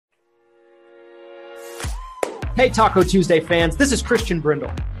Hey, Taco Tuesday fans, this is Christian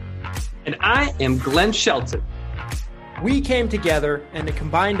Brindle. And I am Glenn Shelton. We came together and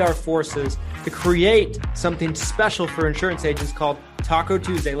combined our forces to create something special for insurance agents called Taco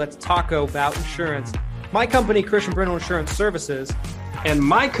Tuesday. Let's taco about insurance. My company, Christian Brindle Insurance Services, and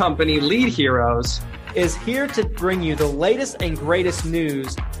my company, Lead Heroes, is here to bring you the latest and greatest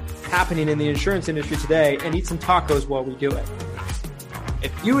news happening in the insurance industry today and eat some tacos while we do it.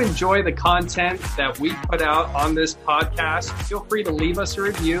 If you enjoy the content that we put out on this podcast, feel free to leave us a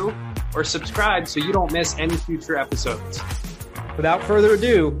review or subscribe so you don't miss any future episodes. Without further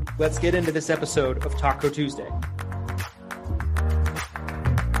ado, let's get into this episode of Taco Tuesday.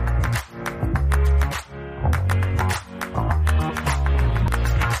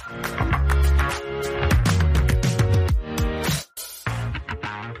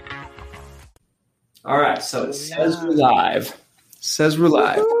 All right, so it says we're live.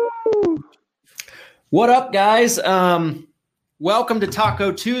 What up, guys? Welcome to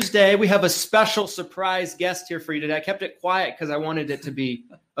Taco Tuesday. We have a special surprise guest here for you today. I kept it quiet because I wanted it to be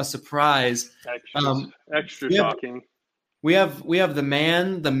a surprise. Extra shocking. We have the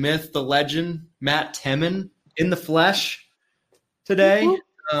man, the myth, the legend, Matt Temin in the flesh today.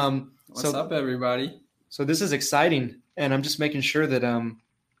 What's up, everybody? So this is exciting, and I'm just making sure that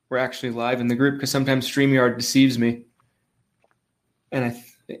we're actually live in the group because sometimes StreamYard deceives me. And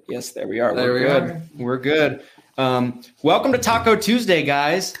yes, there we are. We're good. Welcome to Taco Tuesday,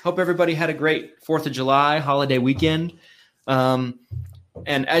 guys. Hope everybody had a great 4th of July holiday weekend. And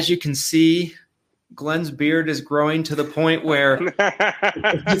as you can see, Glenn's beard is growing to the point where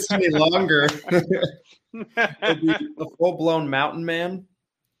it's any longer. He'll be a full-blown mountain man.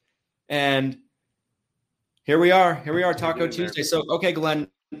 And here we are, Taco Tuesday. So, okay, Glenn,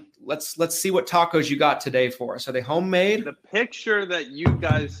 let's see what tacos you got today for us. Are they homemade? The picture that you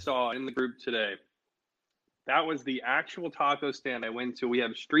guys saw in the group today, that was the actual taco stand I went to. We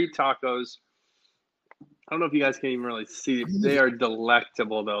have street tacos. I don't know if you guys can even really see. They are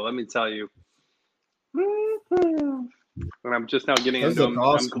delectable, though. Let me tell you. And I'm just now getting into them.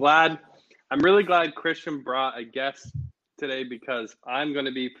 Awesome. I'm really glad Christian brought a guest today because I'm going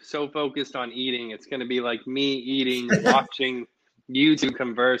to be so focused on eating. It's going to be like me eating, watching YouTube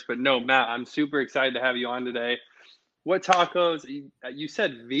converse. But no, Matt, I'm super excited to have you on today. What tacos? You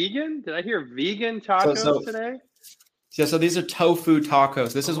said vegan? Did I hear vegan tacos today? Yeah, so these are tofu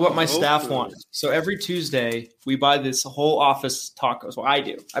tacos. This is what my staff wants. So every Tuesday, we buy this whole office tacos. Well, I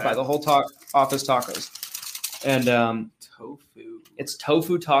do. I buy the whole office tacos. And tofu. It's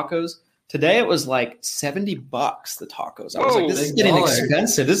tofu tacos. Today it was like $70, the tacos. I was like, this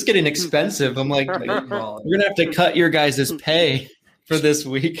is getting expensive. I'm like, we're going to have to cut your guys' pay for this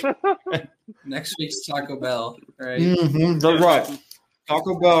week. Next week's Taco Bell, right? Mm-hmm, that's right.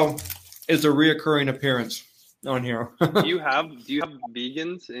 Taco Bell is a reoccurring appearance on here. Do you have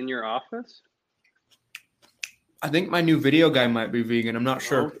vegans in your office? I think my new video guy might be vegan. I'm not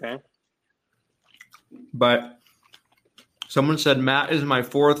sure. Okay. But someone said Matt is my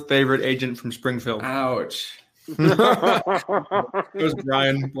 4th favorite agent from Springfield. Ouch. It was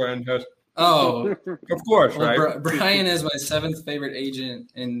Brian. Oh, of course, right? Brian is my 7th favorite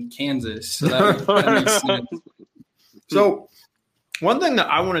agent in Kansas, so that makes sense. So, one thing that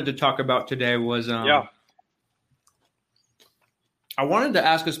I wanted to talk about today was, I wanted to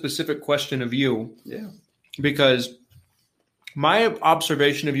ask a specific question of you. Yeah. Because my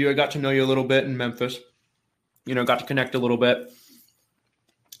observation of you, I got to know you a little bit in Memphis. Got to connect a little bit.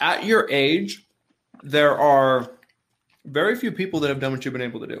 At your age, there are very few people that have done what you've been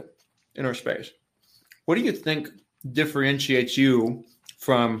able to do in our space. What do you think differentiates you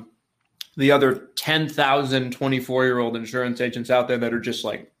from the other 10,000 24-year-old insurance agents out there that are just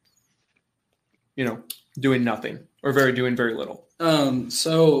like, doing nothing or doing very little?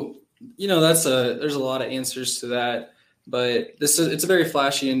 So, there's a lot of answers to that, but it's a very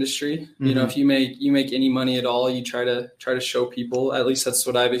flashy industry. Mm-hmm. If you make any money at all, you try to show people. At least that's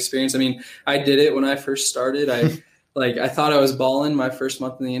what I've experienced. I mean, I did it when I first started. I thought I was balling my first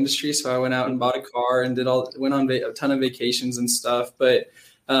month in the industry. So I went out and bought a car and went on a ton of vacations and stuff. But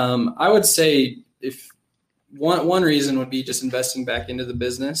I would say if one reason would be just investing back into the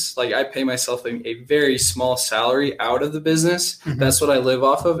business. Like I pay myself a very small salary out of the business. Mm-hmm. That's what I live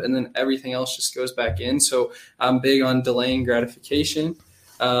off of. And then everything else just goes back in. So I'm big on delaying gratification.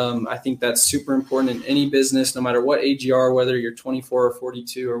 I think that's super important in any business, no matter what age you are, whether you're 24 or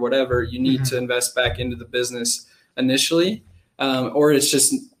 42 or whatever, you need to invest back into the business initially. Or you're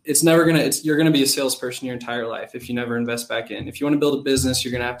going to be a salesperson your entire life if you never invest back in. If you want to build a business,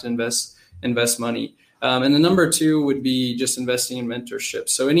 you're going to have to invest money. And the number two would be just investing in mentorship.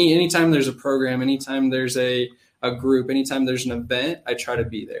 So anytime there's a program, anytime there's a a group, anytime there's an event, I try to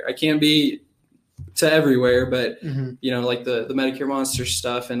be there. I can't be to everywhere, but like the Medicare Monster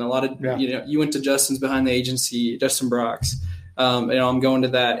stuff and a lot of, you went to Justin's Behind the Agency, Justin Brock's, I'm going to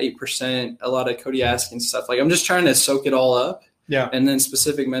that 8%, a lot of Cody Askin stuff. Like I'm just trying to soak it all up. Yeah. And then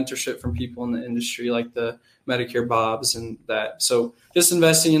specific mentorship from people in the industry, like the Medicare Bobs and that. So just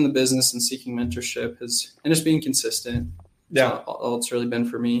investing in the business and seeking mentorship and just being consistent. Yeah. All it's really been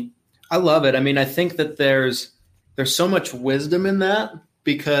for me. I love it. I mean, I think that there's so much wisdom in that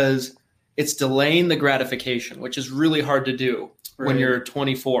because it's delaying the gratification, which is really hard to do when you're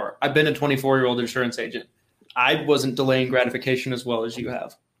 24. I've been a 24-year-old insurance agent. I wasn't delaying gratification as well as you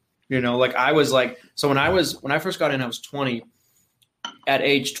have. Like I was like, so when I first got in, I was 20. At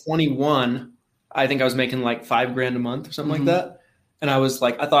age 21, I think I was making like $5,000 a month or something like that. And I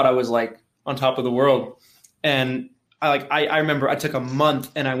thought I was like on top of the world. And I remember I took a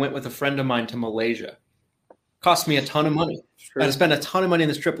month and I went with a friend of mine to Malaysia. Cost me a ton of money. Sure. I spent a ton of money on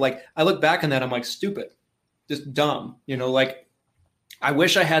this trip. Like I look back on that, I'm like stupid, just dumb. Like I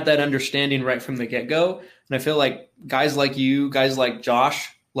wish I had that understanding right from the get-go. And I feel like guys like you, guys like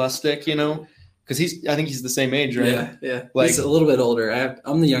Josh Lustig, because I think he's the same age, right? Yeah. Like he's a little bit older.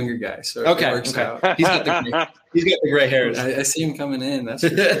 I'm the younger guy, so it works out. He's got the gray hairs. I see him coming in. That's for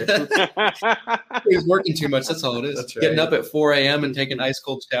sure. He's working too much. That's all it is. That's right. Getting up at 4 a.m. and taking ice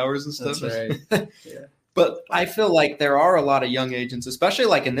cold showers and stuff. That's right. Yeah. But I feel like there are a lot of young agents, especially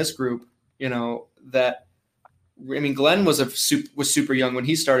like in this group, that Glenn was super young when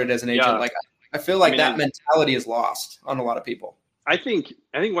he started as an agent. Yeah. Like I feel like that mentality is lost on a lot of people. I think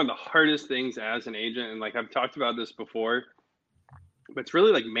one of the hardest things as an agent, and like I've talked about this before, but it's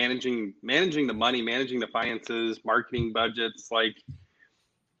really like managing the money, managing the finances, marketing budgets. Like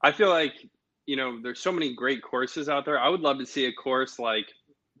I feel like, there's so many great courses out there. I would love to see a course like,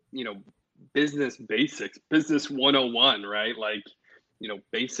 business basics, business 101, right? Like,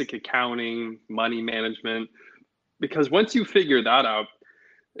 basic accounting, money management, because once you figure that out,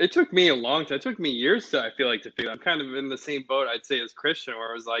 it took me years to, I feel like, to figure out. I'm kind of in the same boat, I'd say, as Christian,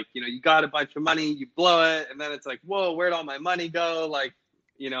 where it was like, you got a bunch of money, you blow it, and then it's like, whoa, where'd all my money go? Like,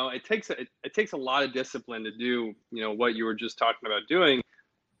 it takes a lot of discipline to do, what you were just talking about doing,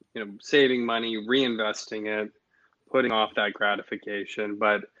 saving money, reinvesting it, putting off that gratification.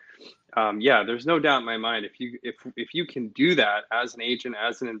 But there's no doubt in my mind, if you can do that as an agent,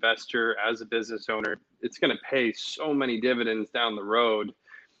 as an investor, as a business owner, it's going to pay so many dividends down the road.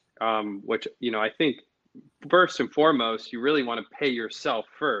 Which, I think first and foremost, you really want to pay yourself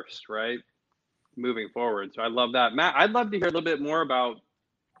first, right? Moving forward. So I love that. Matt, I'd love to hear a little bit more about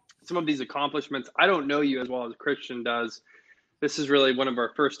some of these accomplishments. I don't know you as well as Christian does. This is really one of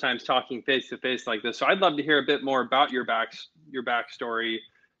our first times talking face to face like this. So I'd love to hear a bit more about your backstory,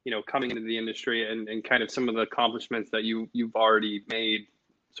 coming into the industry and kind of some of the accomplishments that you've already made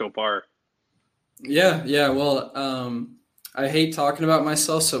so far. Yeah. Well, I hate talking about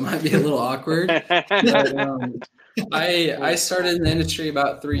myself, so it might be a little awkward. But, I started in the industry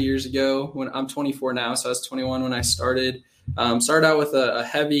about 3 years ago. When I'm 24 now, so I was 21 when I started. Started out with a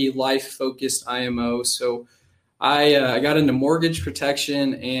heavy life-focused IMO. So I got into mortgage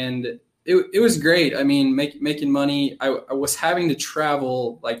protection, and it was great. I mean, making money. I was having to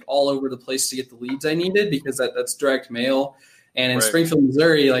travel like all over the place to get the leads I needed because that's direct mail. And in Springfield,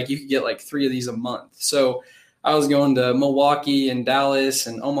 Missouri, like you could get like 3 of these a month. So I was going to Milwaukee and Dallas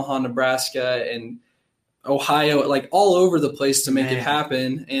and Omaha, Nebraska and Ohio, like all over the place to make it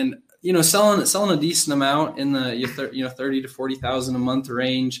happen. And, selling a decent amount in the, 30 to 40,000 a month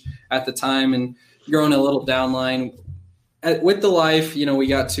range at the time and growing a little downline. With the life, we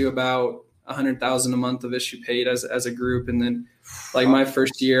got to about 100,000 a month of issue paid as a group. And then like my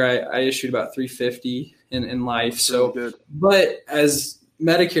first year, I issued about 350 in life. So, but as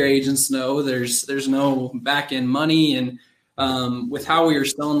Medicare agents know, there's no back end money, and with how we were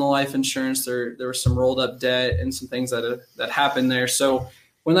selling the life insurance, there was some rolled up debt and some things that happened there. So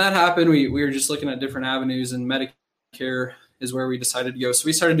when that happened, we were just looking at different avenues, and Medicare is where we decided to go. So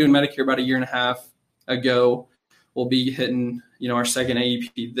we started doing Medicare about 1.5 years ago. We'll be hitting our second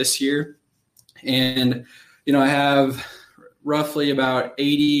AEP this year, and I have roughly about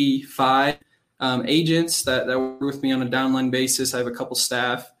 85 agents that work with me on a downline basis. I have a couple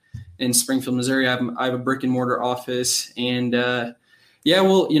staff in Springfield, Missouri. I have a brick and mortar office, and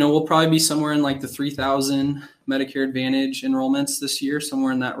we'll probably be somewhere in like the 3,000 Medicare Advantage enrollments this year,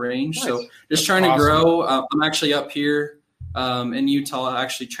 somewhere in that range. Nice. So just trying to grow. I'm actually up here in Utah,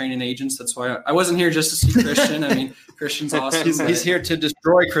 actually training agents. That's why I wasn't here just to see Christian. I mean, Christian's awesome. He's here to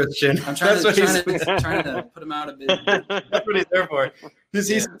destroy Christian. I'm trying to put him out a bit. That's what he's there for. He's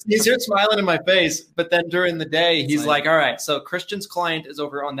here smiling in my face, but then during the day, he's like, all right, so Christian's client is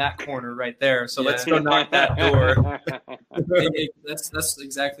over on that corner right there. So let's go knock that door. Hey, that's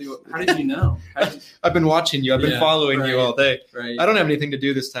exactly what. How did you know? I've been watching you. I've been following you all day. Right. I don't have anything to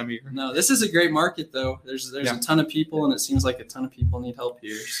do this time of year. No, this is a great market though. There's a ton of people, and it seems like a ton of people need help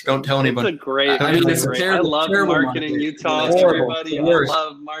here. So. Don't tell anybody. It's a great. I love marketing market. Utah. Everybody, I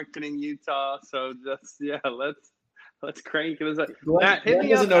love marketing Utah. So just let's crank it. Matt, hit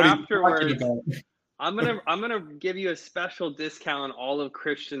me up afterwards. I'm gonna give you a special discount on all of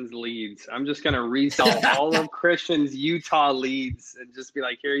Christian's leads. I'm just gonna resell all of Christian's Utah leads and just be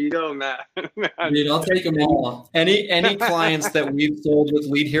like, here you go, Matt. Dude, I'll take them all. Any clients that we've sold with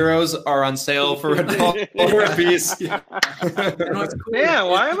Lead Heroes are on sale for $1 a piece. Yeah,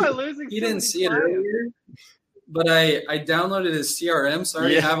 why am I losing? You didn't see it earlier. But I downloaded his CRM, so I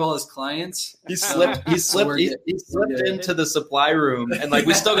already have all his clients. He slipped into the supply room, and like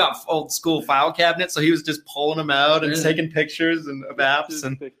we still got old school file cabinets, so he was just pulling them out and taking pictures of apps,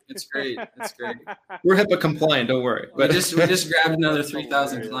 and it's great. It's great. We're HIPAA compliant, don't worry. But we just grabbed another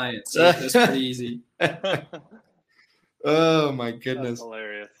 3,000 clients, so it's pretty easy. Oh my goodness, that's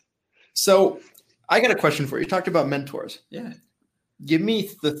hilarious. So I got a question for you. You talked about mentors. Yeah. Give me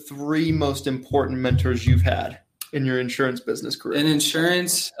the 3 most important mentors you've had in your insurance business career. In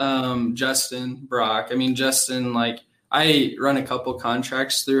insurance, Justin Brock. I mean, Justin, like I run a couple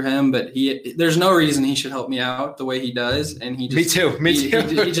contracts through him, but there's no reason he should help me out the way he does. And he just, Me too.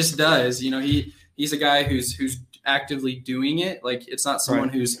 He just does. You know, he's a guy who's actively doing it. Like it's not someone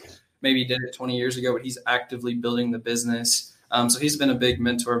who's maybe did it 20 years ago, but he's actively building the business. So he's been a big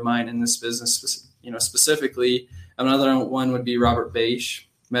mentor of mine in this business, you know, specifically. Another one would be Robert Bache,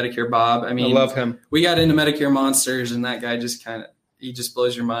 Medicare Bob. I mean, I love him. We got into Medicare Monsters, and that guy just he just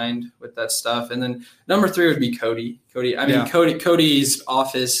blows your mind with that stuff. And then number 3 would be Cody. Cody's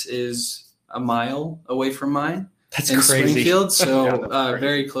office is a mile away from mine. That's in crazy. Springfield, so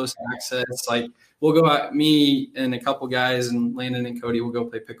very close access. Like we'll go out, me and a couple guys, and Landon and Cody will go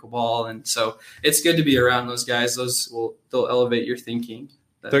play pickleball, and so it's good to be around those guys. They'll elevate your thinking.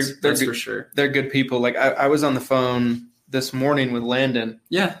 That's for sure. They're good people. Like I was on the phone this morning with Landon.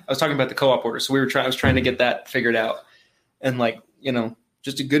 Yeah. I was talking about the co-op order. So I was trying to get that figured out. And like, you know,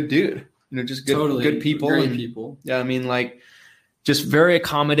 just a good dude, you know, just good people. Great people. Yeah. I mean, like just very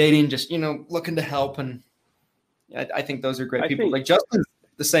accommodating, just, you know, looking to help. And I think those are great people. Like Justin's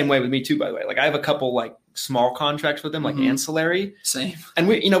the same way with me too, by the way. Like I have a couple like small contracts with them, like ancillary. Same. And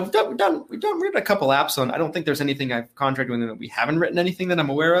we've written a couple apps on. I don't think there's anything I've contracted with them that we haven't written anything that I'm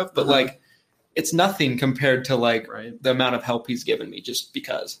aware of, but like it's nothing compared to like the amount of help he's given me just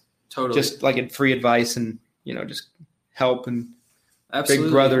because. Totally. Just like free advice and, you know, just help and absolutely.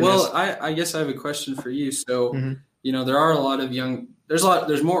 Big brotherness. Well, I guess I have a question for you. So, you know, there are a lot of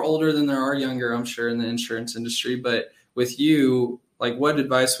there's more older than there are younger, I'm sure, in the insurance industry, but with you, like what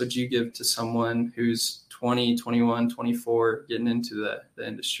advice would you give to someone who's 20, 21, 24 getting into the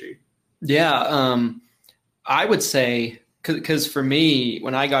industry? Yeah. I would say, cause for me,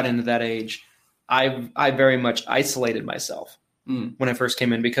 when I got into that age, I very much isolated myself when I first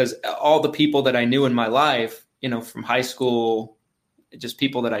came in, because all the people that I knew in my life, you know, from high school, just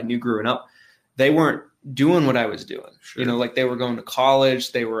people that I knew growing up, they weren't doing what I was doing. Sure. You know, like they were going to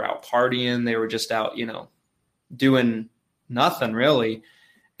college, they were out partying, they were just out, you know, doing nothing really.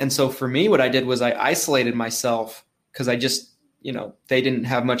 And so for me, what I did was I isolated myself because I just, you know, they didn't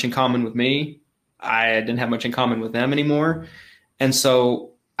have much in common with me. I didn't have much in common with them anymore. And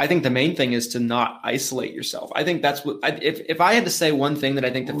so I think the main thing is to not isolate yourself. I think that's what, if I had to say one thing that I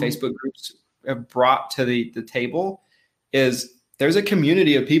think the Facebook groups have brought to the table is there's a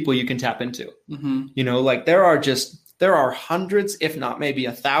community of people you can tap into. You know, like there are hundreds, if not maybe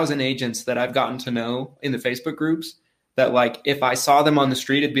 1,000 agents that I've gotten to know in the Facebook groups that like, if I saw them on the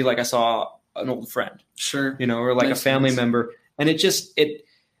street, it'd be like I saw an old friend, sure, you know, or like a family member. And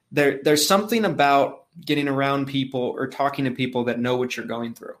there's something about getting around people or talking to people that know what you're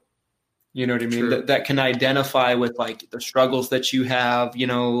going through. You know what I mean? That can identify with like the struggles that you have, you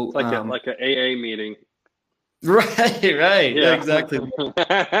know, it's like an AA meeting. Right. Yeah, exactly.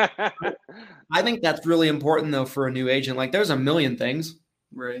 I think that's really important though for a new agent. Like there's a million things,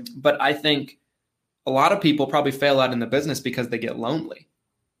 right? But I think a lot of people probably fail out in the business because they get lonely.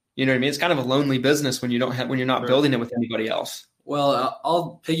 You know what I mean? It's kind of a lonely business when you're not building it with anybody else. Well,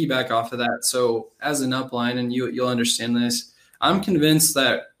 I'll piggyback off of that. So as an upline, and you'll understand this, I'm convinced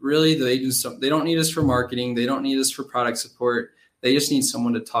that really the agents, they don't need us for marketing. They don't need us for product support. They just need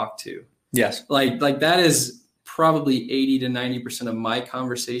someone to talk to. Yes. Like that is probably 80 to 90% of my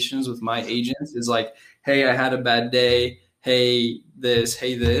conversations with my agents is like, hey, I had a bad day. Hey, this.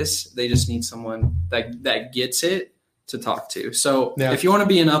 They just need someone that gets it to talk to. So if you want to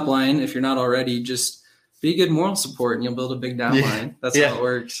be an upline, if you're not already, just be a good moral support and you'll build a big downline. That's how it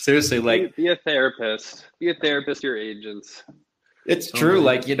works. Seriously, like be a therapist. Be a therapist to your agents. It's true.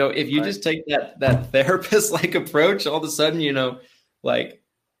 Like, if you just take that therapist like approach, all of a sudden, like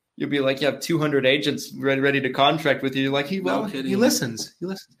you'll be like, you have 200 agents ready to contract with you. You're like, he listens.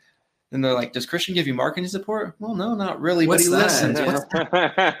 And they're like, does Christian give you marketing support? Well, no, not really. What's but he listens. What's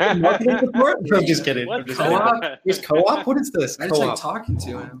that? Marketing support? I'm just kidding. Co-op? He's co-op? What is this? I just like talking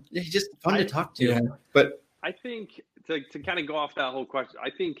to him. Yeah, he's just fun to talk to. Yeah. But I think to kind of go off that whole question, I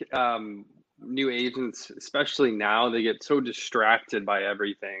think new agents, especially now, they get so distracted by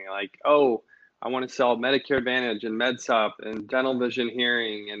everything. Like, oh, I want to sell Medicare Advantage and MedSup and dental vision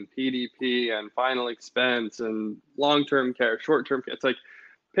hearing and PDP and final expense and long-term care, short-term care. It's like,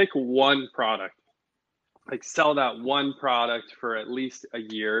 pick one product, like sell that one product for at least a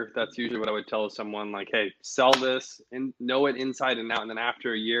year. That's usually what I would tell someone, like, hey, sell this and know it inside and out. And then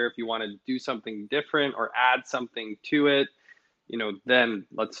after a year, if you want to do something different or add something to it, then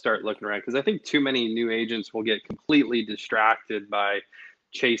let's start looking around. Because I think too many new agents will get completely distracted by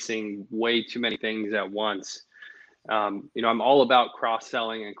chasing way too many things at once. I'm all about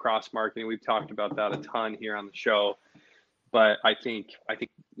cross-selling and cross-marketing. We've talked about that a ton here on the show. But I think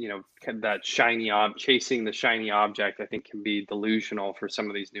that chasing the shiny object, I think can be delusional for some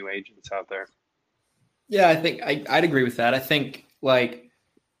of these new agents out there. Yeah, I think I'd agree with that. I think like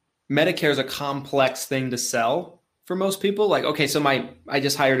Medicare is a complex thing to sell for most people. Like, okay, so I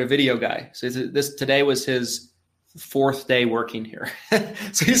just hired a video guy. So today was his 4th day working here.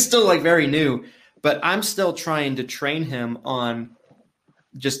 So he's still like very new, but I'm still trying to train him on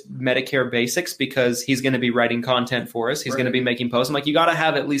just Medicare basics because he's going to be writing content for us. He's going to be making posts. I'm like, you got to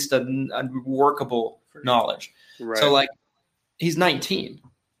have at least a workable knowledge. Right. So like he's 19.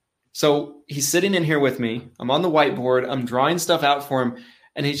 So he's sitting in here with me. I'm on the whiteboard. I'm drawing stuff out for him.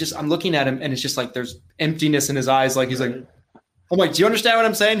 And I'm looking at him and it's just like, there's emptiness in his eyes. Like, he's like, I'm like, do you understand what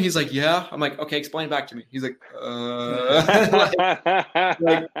I'm saying? He's like, yeah. I'm like, okay, explain back to me. He's like,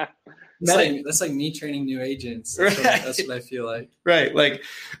 That's like me training new agents. That's what I feel like. Right. Like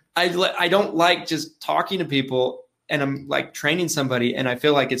I don't like just talking to people and I'm like training somebody and I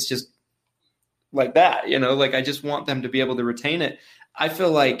feel like it's just like that, like I just want them to be able to retain it. I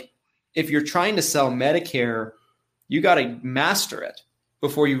feel like if you're trying to sell Medicare, you got to master it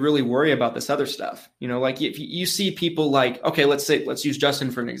before you really worry about this other stuff. Like if you see people like, okay, let's use Justin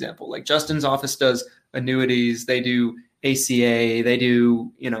for an example. Like Justin's office does annuities, they do ACA, they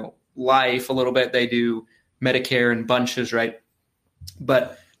do, life a little bit, they do Medicare in bunches, right?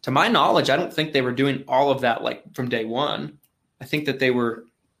 But to my knowledge, I don't think they were doing all of that like from day one. I think that they were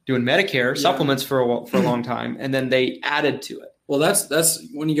doing Medicare supplements for a long time, and then they added to it. Well, that's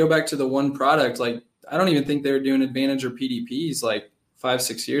when you go back to the one product. Like I don't even think they were doing Advantage or PDPs like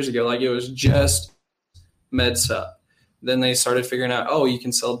 5-6 years ago. Like it was just MedSup. Then they started figuring out, oh, you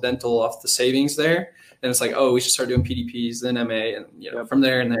can sell dental off the savings there. And it's like, oh, we should start doing PDPs, then MA, and from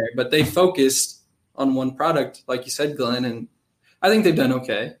there and there. But they focused on one product, like you said, Glenn, and I think they've done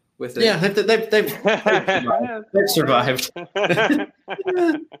okay with it. Yeah, they've survived.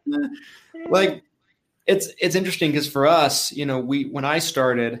 Like it's interesting because for us, when I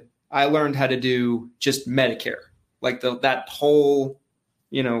started, I learned how to do just Medicare, like that whole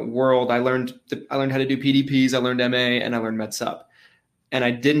world. I learned how to do PDPs, I learned MA, and I learned MedSup. And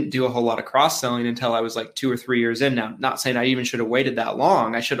I didn't do a whole lot of cross-selling until I was like 2 or 3 years in. Now, not saying I even should have waited that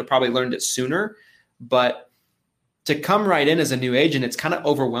long. I should have probably learned it sooner. But to come right in as a new agent, it's kind of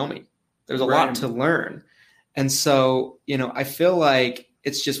overwhelming. There's a lot to learn. And so, I feel like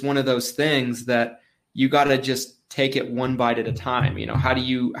it's just one of those things that you got to just take it one bite at a time. How do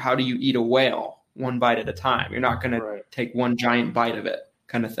you eat a whale one bite at a time? You're not going to take one giant bite of it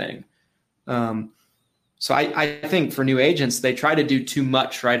kind of thing. So I think for new agents, they try to do too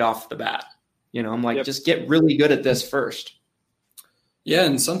much right off the bat. I'm like, just get really good at this first. Yeah,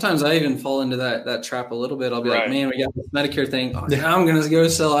 and sometimes I even fall into that trap a little bit. I'll be like, man, we got this Medicare thing. Oh, now I'm going to go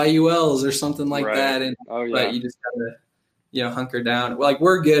sell IULs or something like that. And but you just got to, hunker down. Like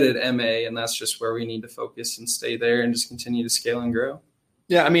we're good at MA, and that's just where we need to focus and stay there and just continue to scale and grow.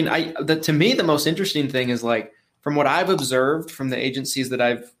 Yeah, I mean, to me, the most interesting thing is like from what I've observed from the agencies that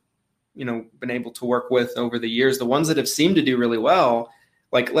I've been able to work with over the years, the ones that have seemed to do really well,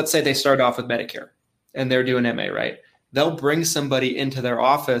 like let's say they start off with Medicare and they're doing MA, right? they'll bring somebody into their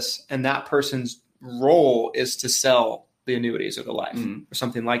office and that person's role is to sell the annuities or the life or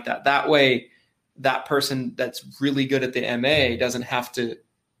something like that. That way, that person that's really good at the MA doesn't have to,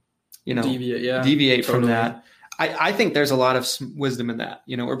 deviate from that. I think there's a lot of wisdom in that.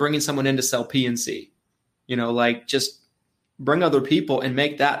 We're bringing someone in to sell P&C, just bring other people and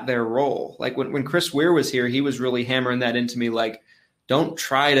make that their role. Like when Chris Weir was here, he was really hammering that into me. Like, don't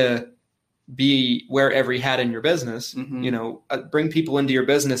try to wear every hat in your business, bring people into your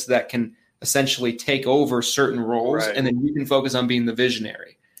business that can essentially take over certain roles. Right. And then you can focus on being the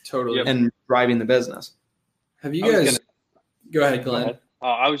visionary and driving the business. Have you guys, go ahead, Glenn. Go ahead.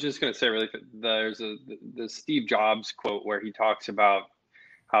 I was just going to say really quick, there's the Steve Jobs quote where he talks about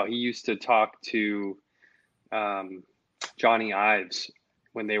how he used to talk to Johnny Ives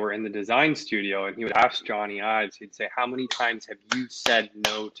when they were in the design studio, and he would ask Johnny Ives, he'd say, how many times have you said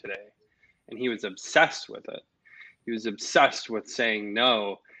no today? And he was obsessed with it. He was obsessed with saying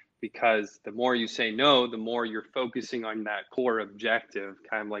no, because the more you say no, the more you're focusing on that core objective,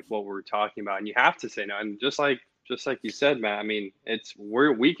 kind of like what we were talking about. And you have to say no. And just like you said, Matt, I mean,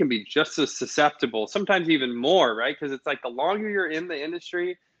 we can be just as susceptible, sometimes even more, right? Because it's like the longer you're in the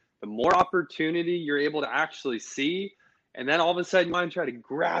industry, the more opportunity you're able to actually see. And then all of a sudden you want to try to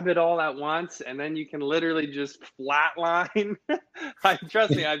grab it all at once, and then you can literally just flatline.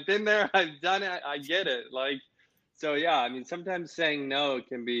 Trust me, I've been there, I've done it, I get it. So yeah, I mean, sometimes saying no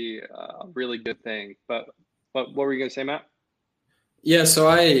can be a really good thing. But what were you going to say, Matt? Yeah, so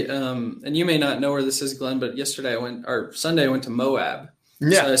I and you may not know where this is, Glenn, but Sunday I went to Moab.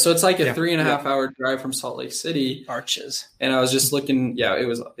 Yeah. So it's like a 3.5 hour drive from Salt Lake City. Arches. And I was just looking, it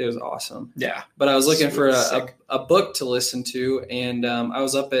was awesome. Yeah. But I was looking for a book to listen to, and I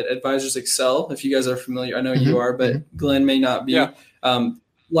was up at Advisors Excel. If you guys are familiar, I know you are, but Glenn may not be. Yeah.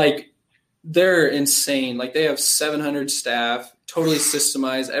 They're insane. Like, they have 700 staff, totally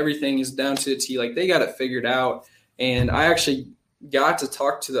systemized. Everything is down to a T. Like, they got it figured out. And I actually got to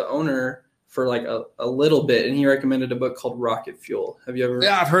talk to the owner for like a little bit, and he recommended a book called Rocket Fuel. Have you ever?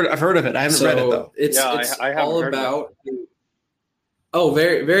 Yeah, I've heard of it. I haven't read it though. It's all about. Oh,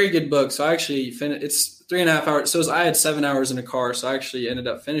 very, very good book. So I actually finished. It's 3.5 hours. So I had 7 hours in a car. So I actually ended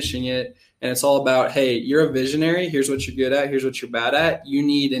up finishing it, and it's all about, hey, you're a visionary. Here's what you're good at. Here's what you're bad at. You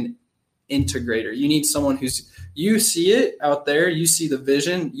need an integrator. You need someone you see it out there. You see the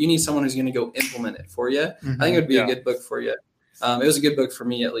vision. You need someone who's going to go implement it for you. Mm-hmm. I think it would be a good book for you. It was a good book for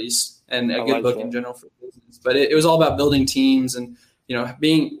me, at least, and a good book in general for business. But it was all about building teams and,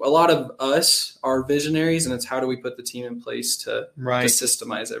 being a lot of us are visionaries, and it's how do we put the team in place to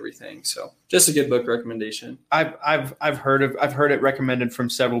systemize everything. So just a good book recommendation. I've heard it recommended from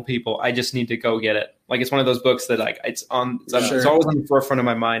several people. I just need to go get it. Like, it's one of those books that it's always on the forefront of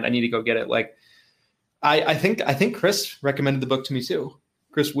my mind. I need to go get it. Like, I think Chris recommended the book to me too.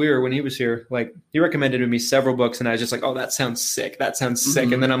 Chris Weir, when he was here, like, he recommended to me several books, and I was just like, oh, that sounds sick. That sounds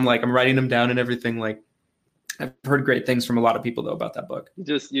sick. And then I'm writing them down and everything. Like, I've heard great things from a lot of people though about that book. You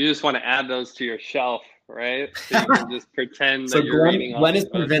just want to add those to your shelf, right? So you can just pretend that you're reading. Glenn is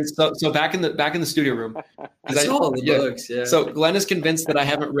convinced. So back in the studio room, I saw all the books. Yeah. So Glenn is convinced that I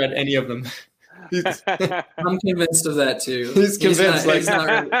haven't read any of them. I'm convinced of that too. He's convinced.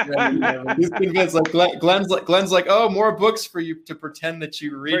 He's convinced. Like, Glenn's like, oh, more books for you to pretend that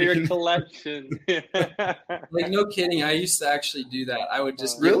you read for your collection. Like, no kidding. I used to actually do that. I would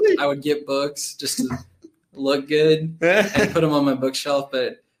just I would get books just to look good and put them on my bookshelf.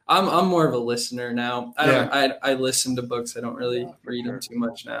 But I'm more of a listener now. I listen to books. I don't really read them too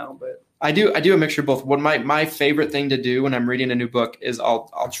much now, but. I do a mixture of both. What my favorite thing to do when I'm reading a new book is I'll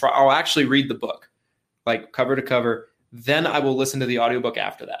actually read the book, like, cover to cover. Then I will listen to the audiobook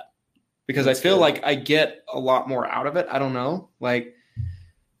after that, because I feel like I get a lot more out of it. I don't know, but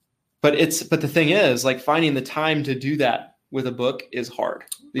the thing is, like, finding the time to do that with a book is hard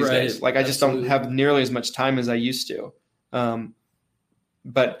these days. Like, I just don't have nearly as much time as I used to.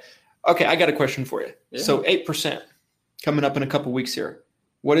 But okay, I got a question for you. Yeah. So 8% coming up in a couple weeks here.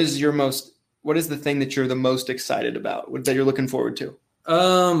 What is the thing that you're the most excited about, that you're looking forward to?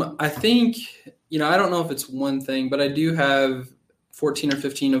 I think, I don't know if it's one thing, but I do have 14 or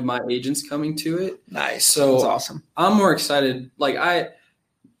 15 of my agents coming to it. Nice. So that's awesome. I'm more excited. Like, I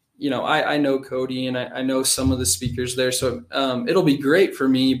know Cody, and I know some of the speakers there. So it'll be great for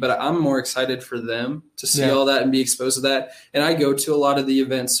me, but I'm more excited for them to see all that and be exposed to that. And I go to a lot of the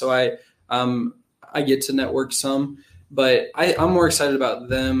events, so I get to network some. But I'm more excited about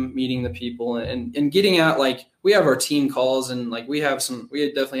them meeting the people and getting out. Like, we have our team calls, and like we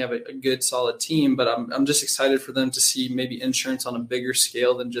definitely have a good solid team, but I'm just excited for them to see maybe insurance on a bigger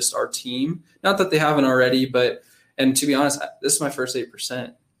scale than just our team. Not that they haven't already, but And to be honest, this is my first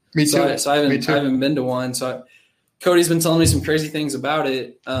 8%. Me too. So I haven't been to one. So Cody's been telling me some crazy things about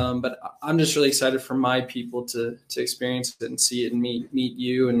it. But I'm just really excited for my people to experience it and see it and meet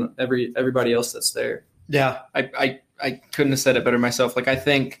you and everybody else that's there. Yeah. I couldn't have said it better myself. Like, I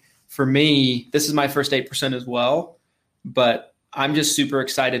think for me, this is my first 8% as well, but I'm just super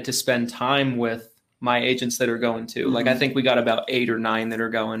excited to spend time with my agents that are going to. Like, I think we got about 8 or 9 that are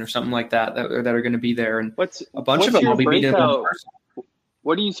going or something like that are going to be there. And a bunch of them will be meeting in person.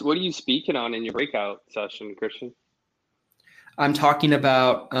 What are you speaking on in your breakout session, Christian? I'm talking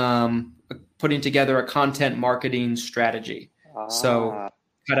about putting together a content marketing strategy. So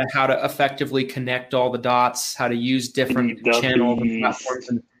kind of how to effectively connect all the dots, how to use different channels and platforms.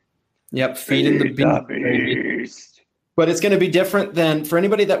 And, feeding the beast. But it's going to be different than for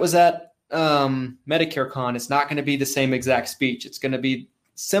anybody that was at Medicare Con. It's not going to be the same exact speech. It's going to be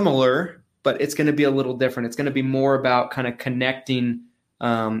similar, but it's going to be a little different. It's going to be more about kind of connecting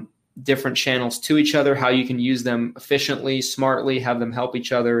different channels to each other, how you can use them efficiently, smartly, have them help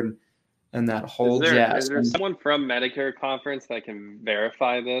each other, and that whole jazz. Is there someone from Medicare conference that can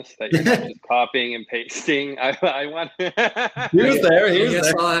verify this, that you're not just copying and pasting? I want He was there. He was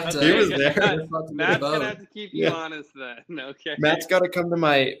there. Matt's going to have to keep you honest then. Okay. Matt's got to come to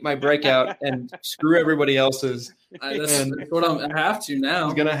my breakout and screw everybody else's. That's what I have to now.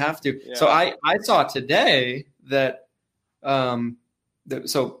 He's going to have to. Yeah. So I saw today that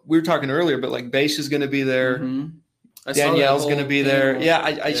so we were talking earlier, but like Bache is going to be there. Mm-hmm. Danielle's going to be there. Yeah,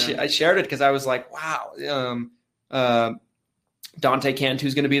 I shared it because I was like, wow. Dante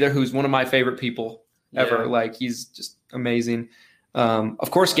Cantu's going to be there, who's one of my favorite people ever. Like, he's just amazing. Of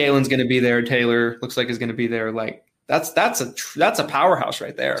course, Galen's going to be there. Taylor looks like is going to be there. Like, that's a powerhouse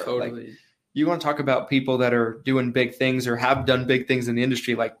right there. Totally. Like, you want to talk about people that are doing big things or have done big things in the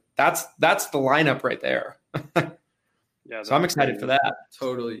industry. Like, that's the lineup right there. So I'm excited for that.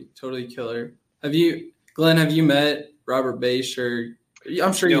 Totally killer. Glenn, have you met Robert Bache?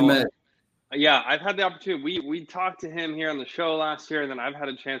 I'm sure you met. Yeah, I've had the opportunity. We talked to him here on the show last year, and then I've had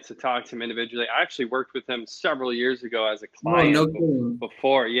a chance to talk to him individually. I actually worked with him several years ago as a client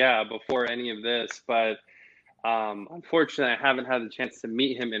before any of this. But unfortunately, I haven't had the chance to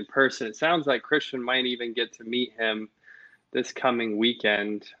meet him in person. It sounds like Christian might even get to meet him this coming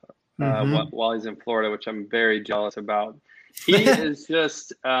weekend while he's in Florida, which I'm very jealous about. He is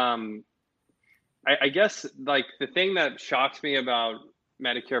just I guess, like, the thing that shocks me about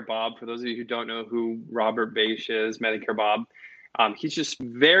Medicare Bob, for those of you who don't know who Robert Bache is, Medicare Bob, he's just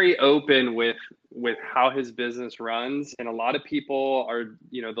very open with how his business runs. And a lot of people are,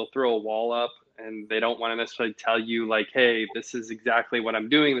 they'll throw a wall up and they don't want to necessarily tell you, like, hey, this is exactly what I'm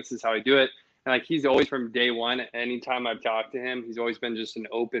doing. This is how I do it. And, like, he's always, from day one, anytime I've talked to him, he's always been just an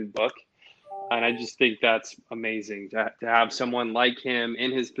open book. And I just think that's amazing to have someone like him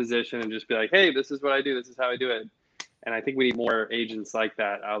in his position and just be like, hey, this is what I do. This is how I do it. And I think we need more agents like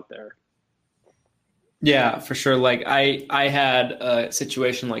that out there. Yeah, for sure. Like, I had a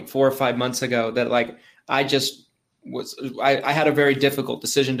situation like 4 or 5 months ago that, like, I had a very difficult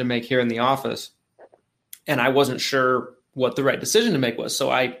decision to make here in the office, and I wasn't sure what the right decision to make was.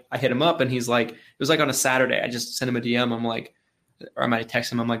 So I hit him up, and he's like, it was like on a Saturday. I just sent him a DM. I'm like, or I might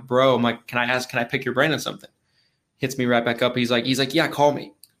text him. I'm like, bro, can I pick your brain on something? Hits me right back up. He's like, yeah, call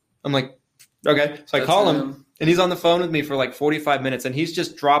me. I'm like, okay. So I call him, and he's on the phone with me for like 45 minutes, and he's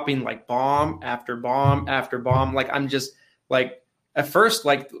just dropping like bomb after bomb after bomb. Like, I'm just like, at first,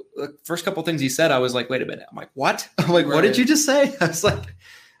 like the first couple things he said, I was like, wait a minute. I'm like, what? I'm like, What did you just say? I was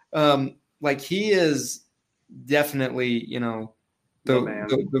like he is definitely,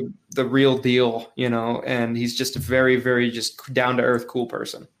 the real deal, and he's just a very, very just down to earth, cool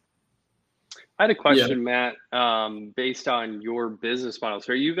person. I had a question, Matt, based on your business model.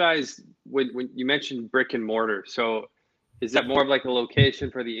 So are you guys, when you mentioned brick and mortar, so is that more of like a location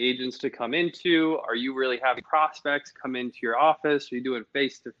for the agents to come into? Are you really having prospects come into your office? Are you doing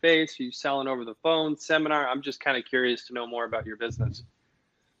face-to-face? Are you selling over the phone, seminar? I'm just kind of curious to know more about your business.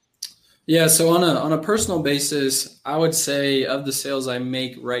 Yeah, so on a personal basis, I would say of the sales I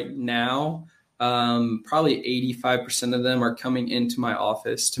make right now, probably 85% of them are coming into my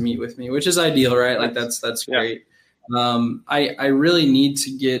office to meet with me, which is ideal, right? Like that's great. I really need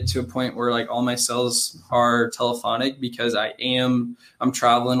to get to a point where like all my sales are telephonic because I'm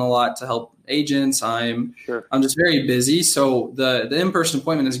traveling a lot to help agents. I'm just very busy. So the in-person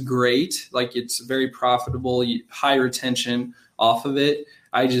appointment is great. Like, it's very profitable, high retention off of it.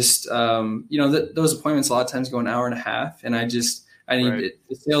 I just, those appointments a lot of times go an hour and a half, and the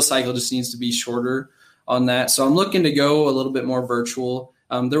sales cycle just needs to be shorter on that. So I'm looking to go a little bit more virtual.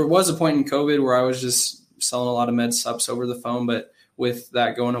 There was a point in COVID where I was just selling a lot of med subs over the phone, but with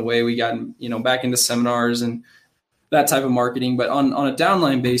that going away, we got, back into seminars and that type of marketing. But on a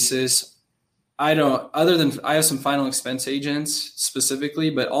downline basis, I have some final expense agents specifically,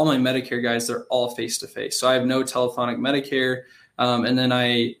 but all my Medicare guys, they're all face-to-face. So I have no telephonic Medicare. And then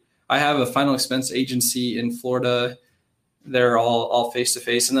I have a final expense agency in Florida. They're all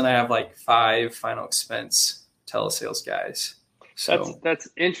face-to-face. And then I have like 5 final expense telesales guys. So that's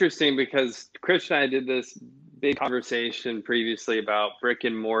interesting, because Christian and I did this big conversation previously about brick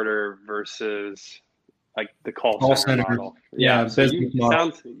and mortar versus like the call center model. Yeah. So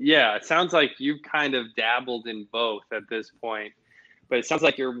it sounds like you've kind of dabbled in both at this point, but it sounds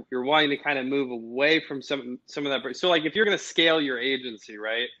like you're wanting to kind of move away from some of that. So like, if you're going to scale your agency,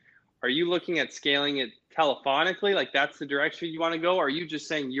 right, are you looking at scaling it telephonically? Like that's the direction you want to go? Or are you just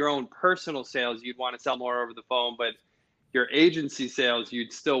saying your own personal sales, you'd want to sell more over the phone, but your agency sales,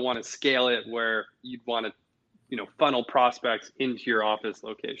 you'd still want to scale it where you'd want to, funnel prospects into your office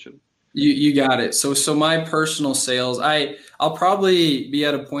location? You got it. So my personal sales, I'll probably be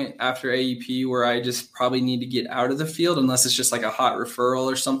at a point after AEP where I just probably need to get out of the field, unless it's just like a hot referral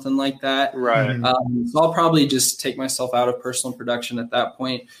or something like that. Right. So I'll probably just take myself out of personal production at that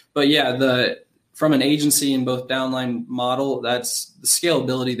point. But yeah, from an agency and both downline model, that's the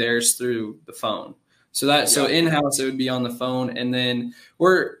scalability there is through the phone. So in-house, it would be on the phone. And then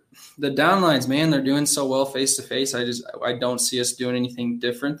the downlines, man, they're doing so well face-to-face. I don't see us doing anything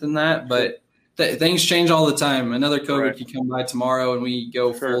different than that, but things change all the time. Another COVID could come by tomorrow and we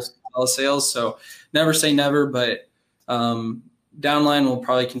go full telesales. So never say never, but downline will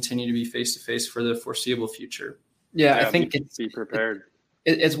probably continue to be face-to-face for the foreseeable future. Yeah, I think be prepared.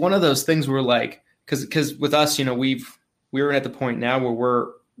 It's one of those things where like, cause with us, we're at the point now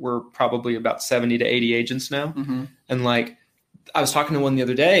where we're probably about 70 to 80 agents now. Mm-hmm. And like, I was talking to one the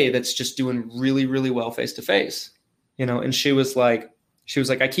other day that's just doing really, really well face-to-face, and she was like,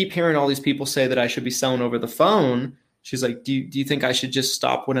 I keep hearing all these people say that I should be selling over the phone. She's like, do you think I should just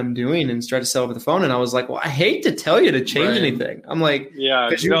stop what I'm doing and try to sell over the phone? And I was like, well, I hate to tell you to change anything. I'm like,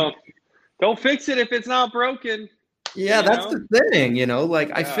 don't fix it if it's not broken. Yeah, that's the thing,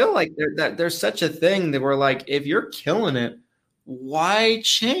 I feel like there's such a thing that we're like, if you're killing it, why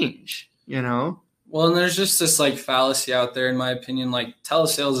change, Well, and there's just this like fallacy out there, in my opinion, like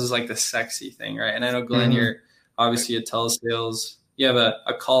telesales is like the sexy thing, right? And I know, Glenn, you're obviously a telesales. You have a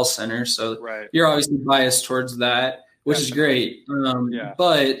call center, so you're obviously biased towards that, which is great.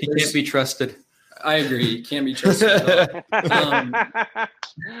 But he can't be trusted. I agree. He can't be trusted.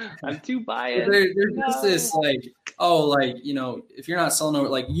 I'm too biased. There's just this like, if you're not selling over,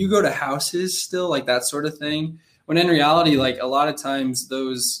 like you go to houses still, like that sort of thing. When in reality, like a lot of times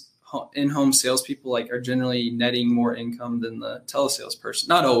those in-home salespeople like are generally netting more income than the telesales person.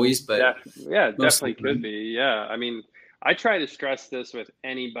 Not always, but definitely could be. Yeah, I mean, I try to stress this with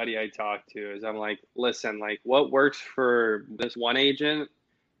anybody I talk to. Is I'm like, listen, like what works for this one agent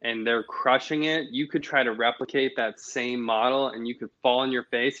and they're crushing it, you could try to replicate that same model and you could fall on your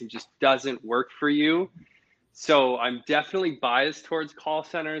face. It just doesn't work for you. So I'm definitely biased towards call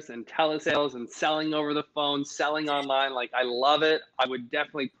centers and telesales and selling over the phone, selling online. Like I love it. I would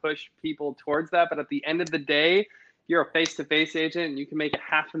definitely push people towards that. But at the end of the day, you're a face-to-face agent and you can make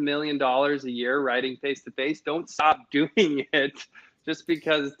 $500,000 a year writing face-to-face. Don't stop doing it just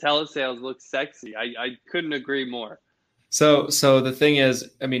because telesales looks sexy. I couldn't agree more. So the thing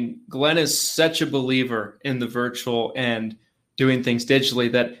is, I mean, Glenn is such a believer in the virtual and doing things digitally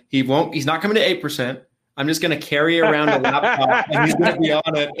that he's not coming to 8%. I'm just going to carry around a laptop and he's going to be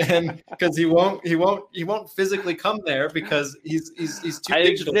on it, and because he won't physically come there because he's too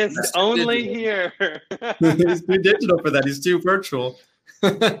digital. I exist only here. He's too digital for that. He's too virtual.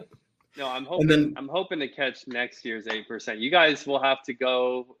 No, I'm hoping to catch next year's 8%. You guys will have to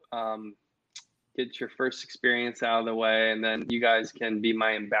go get your first experience out of the way, and then you guys can be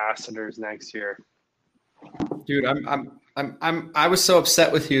my ambassadors next year. Dude, I was so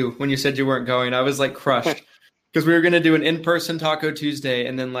upset with you when you said you weren't going. I was like crushed because we were going to do an in-person Taco Tuesday,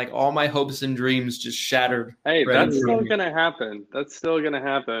 and then like all my hopes and dreams just shattered. Hey, that's still going to happen. That's still going to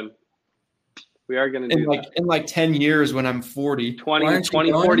happen. We are going to do that. In like 10 years when I'm 40.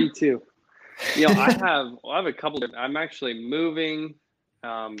 2042. I have a couple of, I'm actually moving.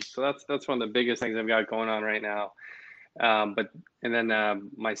 So that's one of the biggest things I've got going on right now. And then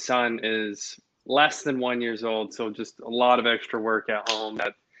my son is less than 1 year old, so just a lot of extra work at home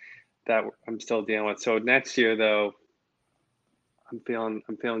that I'm still dealing with. So next year, though, I'm feeling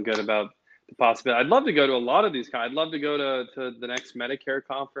good about the possibility. I'd love to go to a lot of these. I'd love to go to the next Medicare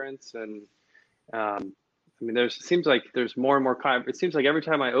conference, and I mean, it seems like there's more and more. It seems like every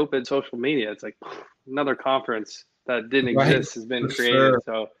time I open social media, it's like another conference that didn't exist has been created. Sure.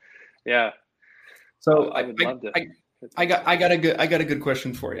 So, yeah. So I would love to. I got a good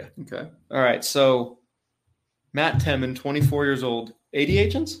question for you. Okay. All right. So Matt Temin, 24 years old, 80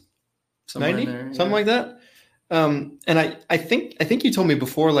 agents, somewhere 90, there, something like that. And I think you told me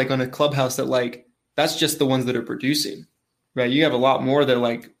before, like on a Clubhouse, that like that's just the ones that are producing, right? You have a lot more that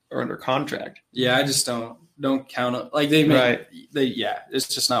like are under contract. Yeah, I just don't count it. Like they make it's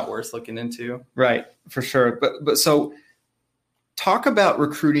just not worth looking into. Right, for sure. But so talk about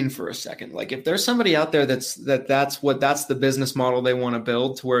recruiting for a second. Like if there's somebody out there that's the business model they want to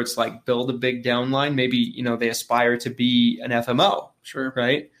build, to where it's like build a big downline, maybe, they aspire to be an FMO. Sure.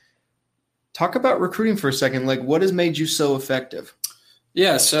 Right. Talk about recruiting for a second. Like what has made you so effective?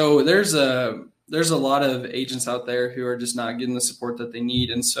 Yeah. So there's a lot of agents out there who are just not getting the support that they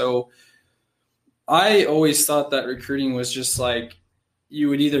need. And so I always thought that recruiting was just like, you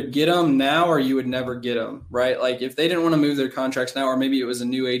would either get them now or you would never get them, right? Like if they didn't want to move their contracts now, or maybe it was a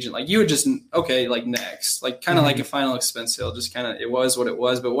new agent, like you would just, okay, like next, like kind of like a final expense sale, just kind of, it was what it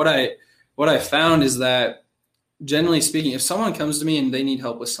was. But what I found is that generally speaking, if someone comes to me and they need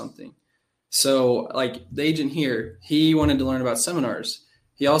help with something, so like the agent here, he wanted to learn about seminars.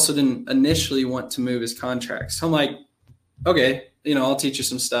 He also didn't initially want to move his contracts. So I'm like, okay, I'll teach you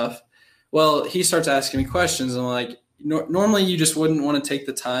some stuff. Well, he starts asking me questions, and I'm like, normally you just wouldn't want to take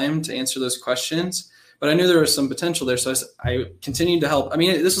the time to answer those questions, but I knew there was some potential there. So I continued to help. I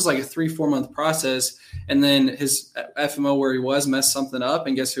mean, this was like a 3-4 month process. And then his FMO where he was messed something up,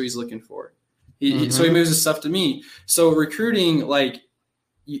 and guess who he's looking for? So he moves his stuff to me. So recruiting, like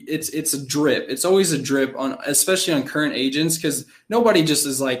it's a drip. It's always a drip especially on current agents, because nobody just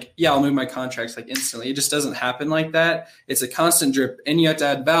is like, yeah, I'll move my contracts like instantly. It just doesn't happen like that. It's a constant drip, and you have to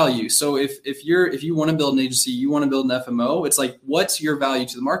add value. So if you want to build an agency, you want to build an FMO, it's like, what's your value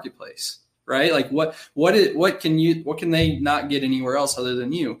to the marketplace, right? Like what can they not get anywhere else other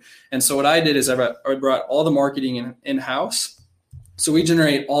than you? And so what I did is I brought all the marketing in-house. So we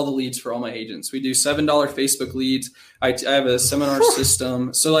generate all the leads for all my agents. We do $7 Facebook leads. I have a seminar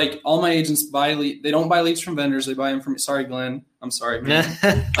system. So like all my agents buy leads. They don't buy leads from vendors. They buy them from, sorry, Glenn. I'm sorry, man.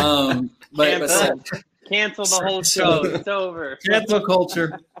 Cancel the whole show. It's over. Cancel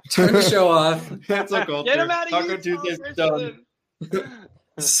culture. Turn the show off. Cancel culture. Get him out of Taco Tuesday's done.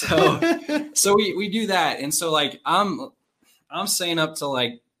 So we do that. And so like I'm staying up to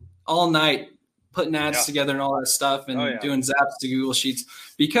like all night, putting ads together and all that stuff, and doing zaps to Google Sheets,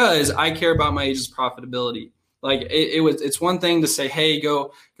 because I care about my agent's profitability. Like it's one thing to say, hey,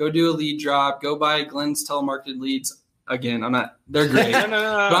 go do a lead drop, go buy Glenn's telemarketed leads. Again, they're great. No.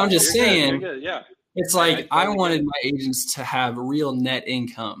 But I'm just saying, it's like I wanted my agents to have real net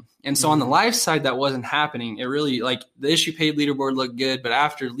income. And so on the live side, that wasn't happening. It really, like the issue paid leaderboard looked good, but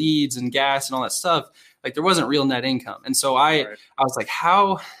after leads and gas and all that stuff, like there wasn't real net income. And so I was like,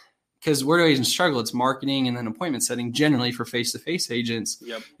 how? Because where do agents struggle? It's marketing and then appointment setting generally for face-to-face agents.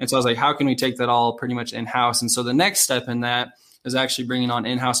 Yep. And so I was like, how can we take that all pretty much in-house? And so the next step in that is actually bringing on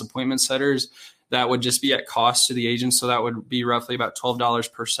in-house appointment setters that would just be at cost to the agent. So that would be roughly about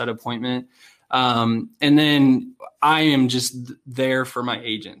 $12 per set appointment. And then I am just there for my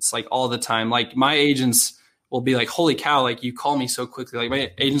agents, like all the time. Like my agents will be like, holy cow, like you call me so quickly. Like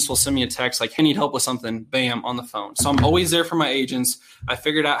my agents will send me a text like, hey, need help with something, bam, on the phone. So I'm always there for my agents. I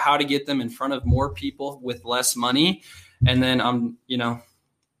figured out how to get them in front of more people with less money. And then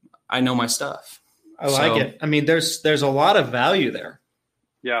I know my stuff. I like it. I mean, there's a lot of value there.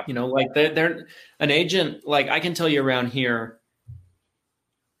 Yeah. Like they're an agent, like I can tell you around here,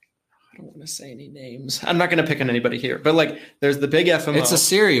 I don't want to say any names. I'm not going to pick on anybody here, but like there's the big FMO. It's a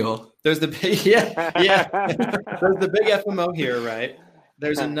cereal. There's the big, there's the big FMO here, right?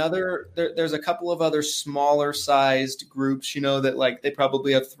 There's there's a couple of other smaller sized groups, that like they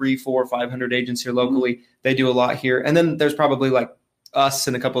probably have 300, 400, 500 agents here locally. Mm-hmm. They do a lot here. And then there's probably like us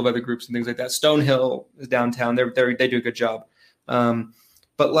and a couple of other groups and things like that. Stonehill is downtown. They do a good job.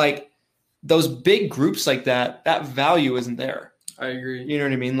 But like those big groups like that value isn't there. I agree. You know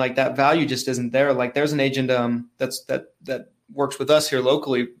what I mean? Like that value just isn't there. Like there's an agent that works with us here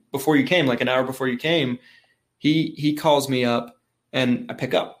locally. Before you came, like an hour before you came, he calls me up and I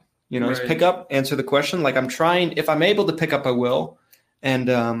pick up. Just pick up, answer the question. Like I'm trying. If I'm able to pick up, I will. And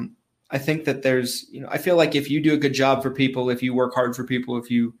I think that there's, I feel like if you do a good job for people, if you work hard for people,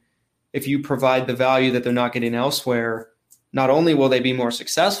 if you provide the value that they're not getting elsewhere, not only will they be more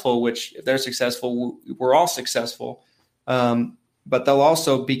successful, which if they're successful, we're all successful. But they'll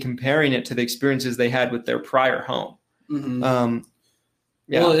also be comparing it to the experiences they had with their prior home. Mm-hmm.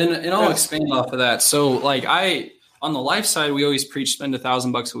 Yeah. Well, and I'll expand off of that. So like on the life side, we always preach spend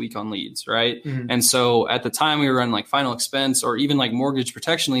 $1,000 a week on leads, right? Mm-hmm. And so at the time we were running like final expense or even like mortgage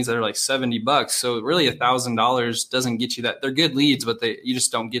protection leads that are like $70. So really $1,000 doesn't get you that. They're good leads, but you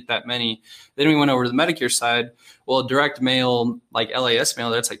just don't get that many. Then we went over to the Medicare side. Well, direct mail, like LAS mail,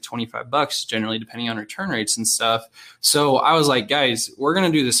 that's like $25 generally, depending on return rates and stuff. So I was like, guys, we're going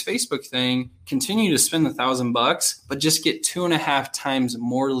to do this Facebook thing, continue to spend $1,000, but just get 2.5 times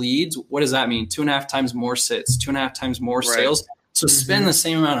more leads. What does that mean? 2.5 times more sits, 2.5 times more sales. So spend the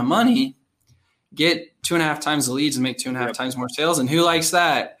same amount of money, get 2.5 times the leads and make 2.5 times more sales. And who likes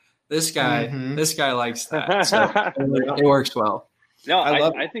that? This guy likes that. So it works well. No,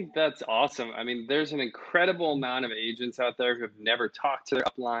 I think that's awesome. I mean, there's an incredible amount of agents out there who have never talked to their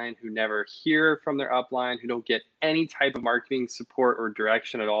upline, who never hear from their upline, who don't get any type of marketing support or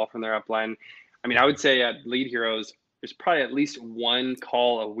direction at all from their upline. I mean, I would say at Lead Heroes, there's probably at least one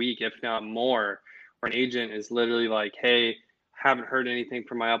call a week, if not more, where an agent is literally like, hey, haven't heard anything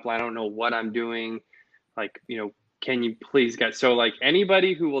from my upline. I don't know what I'm doing. Like, can you please get, so like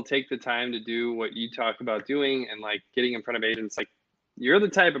anybody who will take the time to do what you talk about doing and like getting in front of agents, like, you're the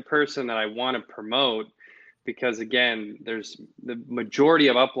type of person that I want to promote because, again, there's the majority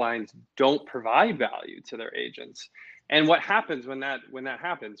of uplines don't provide value to their agents. And what happens when that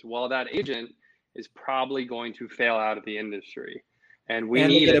happens? Well, that agent is probably going to fail out of the industry. And we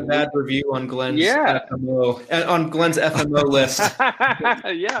need a bad review on Glenn's FMO, on Glenn's FMO list.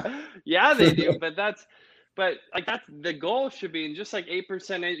 yeah, they do. But that's the goal should be, and just like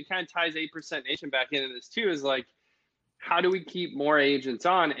 8%, it kind of ties 8% Nation back into this too, is like, how do we keep more agents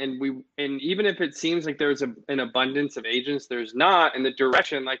on? And even if it seems like there's an abundance of agents, there's not. In the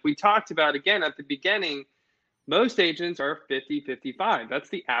direction, like we talked about again at the beginning, most agents are 50, 55. That's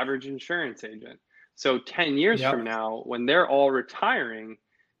the average insurance agent. So 10 years from now, when they're all retiring,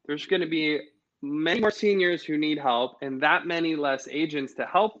 there's going to be many more seniors who need help and that many less agents to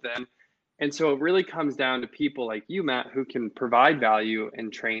help them. And so it really comes down to people like you, Matt, who can provide value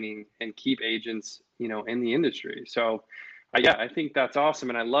and training and keep agents, in the industry. So I think that's awesome.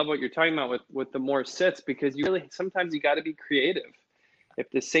 And I love what you're talking about with the more sits, because sometimes you got to be creative. If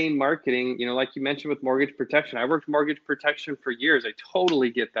the same marketing, like you mentioned with mortgage protection, I worked mortgage protection for years. I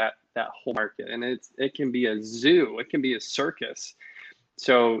totally get that whole market, and it can be a zoo. It can be a circus.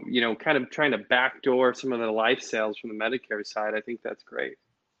 So, kind of trying to backdoor some of the life sales from the Medicare side, I think that's great.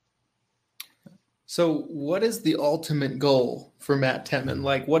 So what is the ultimate goal for Matt Tettman?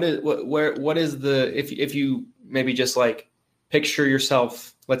 Like what is the, if you maybe just like picture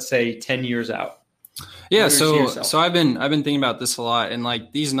yourself, let's say 10 years out? Yeah. So I've been thinking about this a lot, and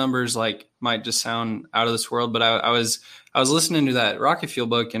like these numbers like might just sound out of this world, but I was listening to that Rocket Fuel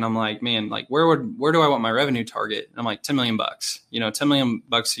book, and I'm like, man, like where do I want my revenue target? And I'm like, $10 million, $10 million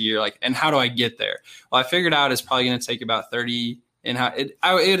a year. Like, and how do I get there? Well, I figured out it's probably going to take about 30. And how it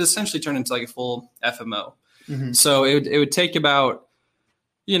would essentially turn into like a full FMO. Mm-hmm. So it would take about,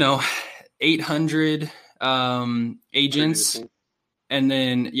 800 agents, and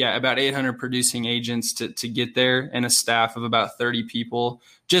then about 800 producing agents to get there, and a staff of about 30 people,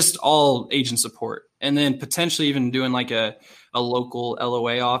 just all agent support, and then potentially even doing like a local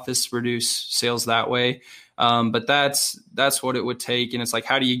LOA office, reduce sales that way. But that's what it would take, and it's like,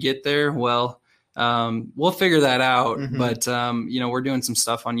 how do you get there? Well, we'll figure that out. Mm-hmm. But, we're doing some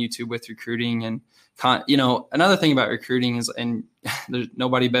stuff on YouTube with recruiting, and, another thing about recruiting is, and there's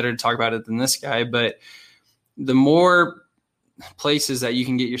nobody better to talk about it than this guy, but the more places that you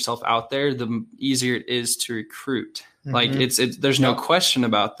can get yourself out there, the easier it is to recruit. Mm-hmm. Like there's no question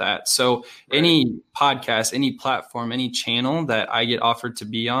about that. So any podcast, any platform, any channel that I get offered to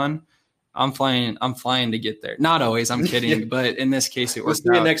be on, I'm flying to get there. Not always, I'm kidding, but in this case, it worked out.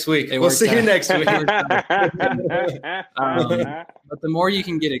 We'll see you next week. We'll see you next week. But the more you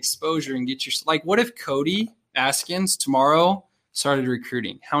can get exposure and get your, like, what if Cody Askins tomorrow started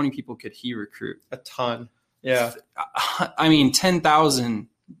recruiting? How many people could he recruit? A ton. Yeah. I mean, 10,000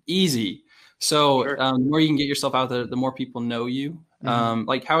 easy. So the more you can get yourself out there, the more people know you. Mm-hmm.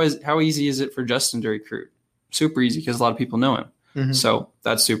 Like how easy is it for Justin to recruit? Super easy, because a lot of people know him. Mm-hmm. So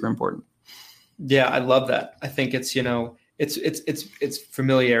that's super important. Yeah, I love that. I think it's, it's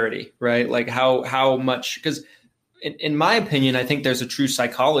familiarity, right? Like how much, because in my opinion, I think there's a true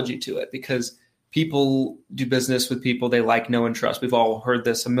psychology to it, because people do business with people they like, know, and trust. We've all heard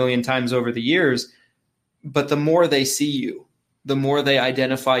this a million times over the years, but the more they see you, the more they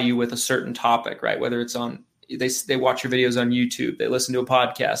identify you with a certain topic, right? Whether it's on, they watch your videos on YouTube, they listen to a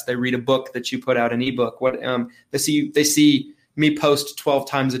podcast, they read a book that you put out, an ebook, they see me post 12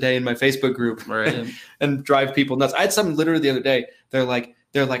 times a day in my Facebook group, right? and drive people nuts. I had someone literally the other day, they're like,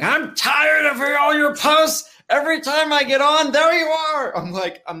 they're like, I'm tired of all your posts. Every time I get on, there you are. I'm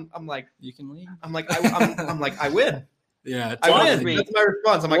like, you can leave. I'm like, I win. Yeah, I win. That's my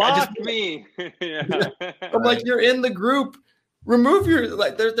response. I'm like, block me. Yeah. I'm like, you're in the group. Remove your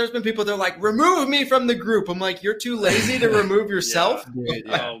there's been people that are like, remove me from the group. I'm like, you're too lazy to remove yourself.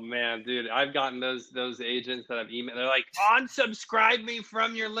 Oh man, dude, I've gotten those agents that I've emailed. They're like, unsubscribe me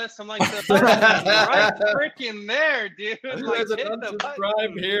from your list. I'm like, the button's right freaking there, dude. Like, there's an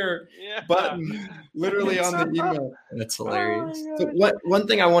unsubscribe here button literally on the email. That's hilarious. So one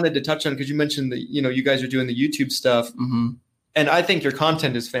thing I wanted to touch on, because you mentioned that you guys are doing the YouTube stuff. Mm-hmm. And I think your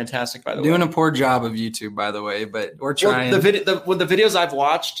content is fantastic, by the way. Doing a poor job of YouTube, by the way, but we're trying. Well, the videos I've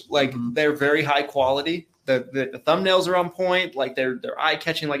watched, like they're very high quality. The thumbnails are on point, like they're eye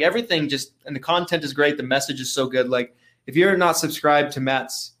catching, like everything and the content is great. The message is so good. Like if you're not subscribed to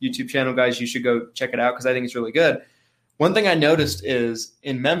Matt's YouTube channel, guys, you should go check it out because I think it's really good. One thing I noticed is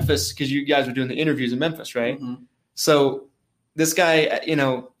in Memphis, because you guys were doing the interviews in Memphis, right? Mm-hmm. So this guy,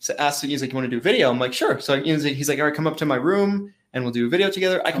 asked, he's like, you want to do a video? I'm like, sure. So he's like, all right, come up to my room and we'll do a video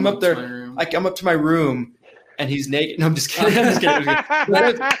together. I come up there. I come up to my room and he's naked. No, I'm just kidding. There's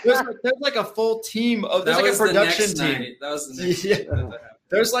like a full team of, there's like a production team. That was the next night.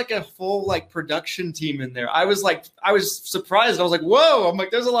 There's like a full production team in there. I was surprised. I was like, whoa. I'm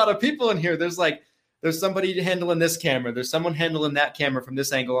like, there's a lot of people in here. There's somebody handling this camera. There's someone handling that camera from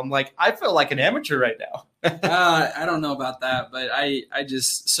this angle. I'm like, I feel like an amateur right now. I don't know about that, but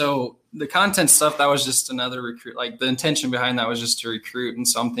so the content stuff, that was just another recruit. Like the intention behind that was just to recruit. And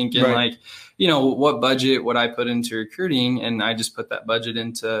so I'm thinking what budget would I put into recruiting? And I just put that budget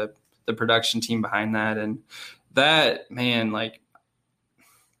into the production team behind that. And that, man,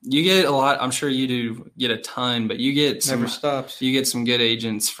 you get a lot. I'm sure you do get a ton, but you get never stops. You get some good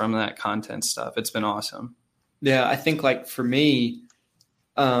agents from that content stuff. It's been awesome. Yeah, I think for me,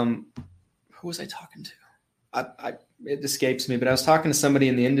 who was I talking to? It escapes me, but I was talking to somebody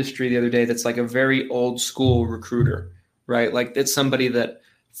in the industry the other day that's like a very old school recruiter, right? Like it's somebody that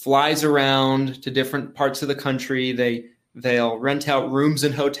flies around to different parts of the country. They'll rent out rooms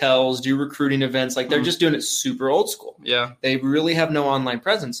in hotels, do recruiting events. Like they're just doing it super old school. Yeah. They really have no online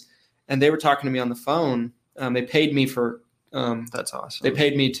presence. And they were talking to me on the phone. They paid me for, that's awesome. They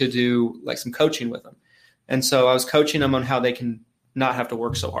paid me to do some coaching with them. And so I was coaching them on how they can not have to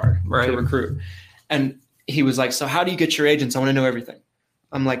work so hard to recruit. And he was like, so how do you get your agents? I want to know everything.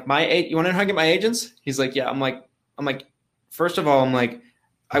 I'm like, you want to know how I get my agents? He's like, yeah. I'm like, first of all, I'm like,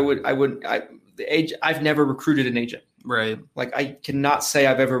 I've never recruited an agent. Right. Like I cannot say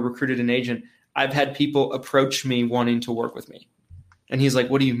I've ever recruited an agent. I've had people approach me wanting to work with me. And he's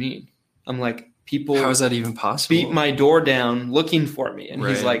like, what do you mean? I'm like, people. How is that even possible? Beat my door down looking for me. And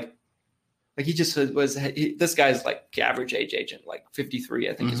he's like he just this guy's like average age agent, like 53,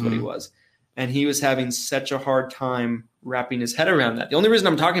 I think is what he was. And he was having such a hard time wrapping his head around that. The only reason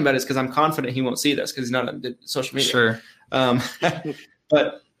I'm talking about it is because I'm confident he won't see this because he's not on social media. Sure.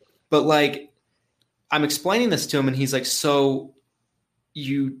 But I'm explaining this to him and he's like, so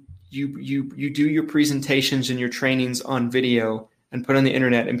you do your presentations and your trainings on video and put on the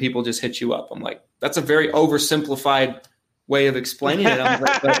internet and people just hit you up. I'm like, that's a very oversimplified way of explaining it. I'm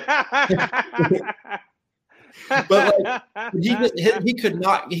like, but he could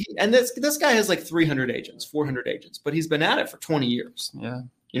not. And this guy has 300 agents, 400 agents, but he's been at it for 20 years. Yeah,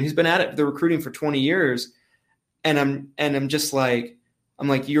 he's been at it, the recruiting for 20 years, and I'm just like,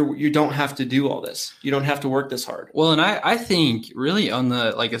 you don't have to do all this. You don't have to work this hard. Well, and I think really on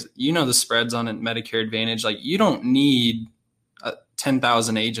the the spreads on Medicare Advantage, you don't need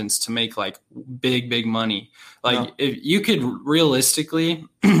 10,000 agents to make big money. If you could realistically,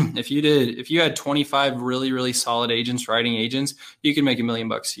 if you had 25 really, really solid agents, writing agents, you could make $1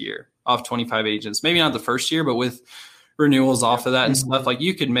 million a year off 25 agents. Maybe not the first year, but with renewals off of that and stuff,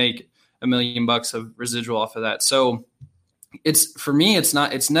 you could make $1 million of residual off of that. So for me,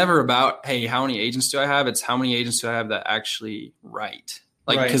 it's never about, hey, how many agents do I have? It's how many agents do I have that actually write.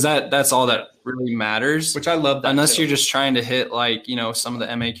 Because that's all that really matters. Which I love that. Unless you're just trying to hit some of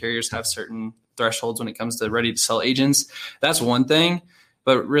the MA carriers have certain thresholds when it comes to ready to sell agents. That's one thing.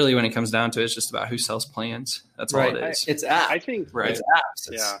 But really when it comes down to it, it's just about who sells plans. That's all it is. It's apps. I think it's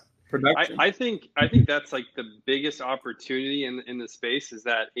apps. It's production. I think that's the biggest opportunity in the space is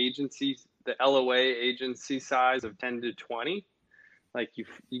that agencies, the LOA agency size of 10 to 20.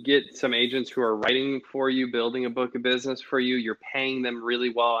 You get some agents who are writing for you, building a book of business for you. You're paying them really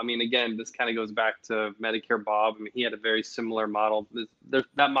well. I mean, again, this kind of goes back to Medicare Bob. I mean, he had a very similar model.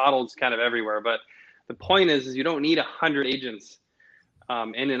 That model is kind of everywhere. But the point is you don't need 100 agents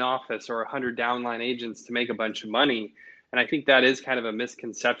in an office or 100 downline agents to make a bunch of money. And I think that is kind of a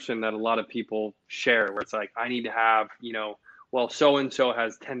misconception that a lot of people share, where it's like, I need to have, well, so-and-so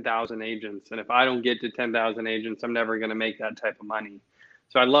has 10,000 agents. And if I don't get to 10,000 agents, I'm never going to make that type of money.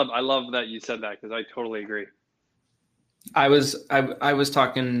 So I love that you said that, because I totally agree. I was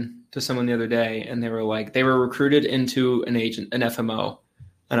talking to someone the other day, and they were like, they were recruited into an FMO,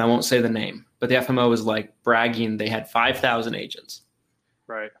 and I won't say the name, but the FMO was like bragging they had 5,000 agents.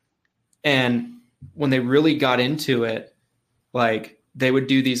 Right. And when they really got into it, like they would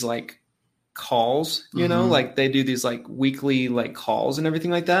do these like calls, like they do these like weekly like calls and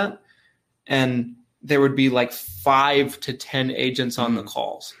everything like that. And there would be like 5 to 10 agents on the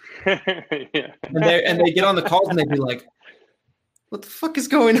calls. Yeah. And they get on the calls and they'd be like, what the fuck is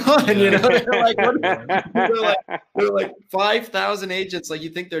going on? They're like 5,000 agents. Like, you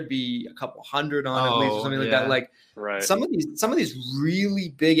think there'd be a couple hundred on at least or something like that. Like, right. Some of these really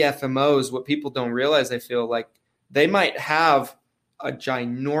big FMOs, what people don't realize, I feel like they might have a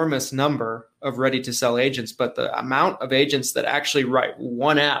ginormous number of ready to sell agents, but the amount of agents that actually write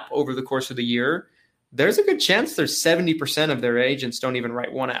one app over the course of the year, there's a good chance there's 70% of their agents don't even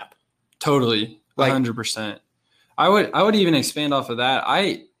write one app. Totally. 100%. I would even expand off of that.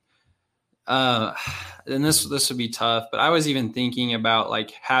 And this would be tough, but I was even thinking about like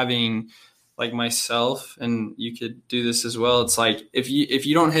having like myself, and you could do this as well. It's like, if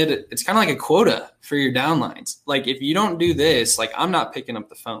you don't hit it, it's kind of like a quota for your downlines. Like, if you don't do this, like, I'm not picking up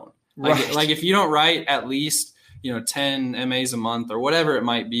the phone. Like, like if you don't write at least, 10 MAs a month or whatever it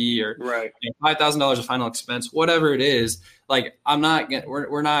might be, or $5,000 of final expense, whatever it is, like,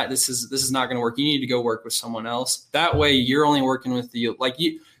 we're not, this is not going to work. You need to go work with someone else. That way you're only working with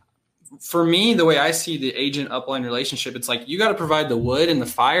for me, the way I see the agent upline relationship, it's like, you got to provide the wood and the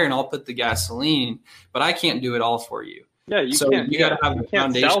fire, and I'll put the gasoline, but I can't do it all for you. Yeah. You got to have the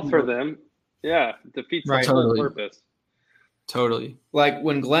foundation. Sell for them. Yeah. Defeats the whole purpose. Totally. Like,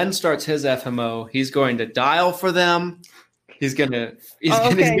 when Glenn starts his FMO, he's going to dial for them. He's gonna.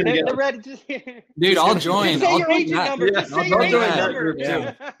 They're ready. Dude, I'll join. Say your agent number. Say your agent number.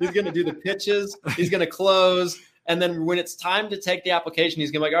 Yeah. He's gonna do the pitches. He's gonna close, and then when it's time to take the application,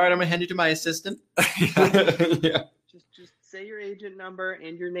 he's gonna be like, "All right, I'm gonna hand you to my assistant." Yeah. Just say your agent number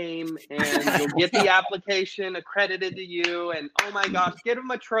and your name, and you'll get the application accredited to you. And oh my gosh, get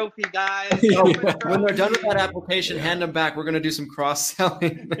them a trophy, guys. When they're done with that application, hand them back. We're gonna do some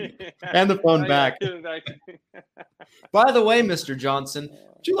cross-selling. Hand the phone back. By the way, Mr. Johnson,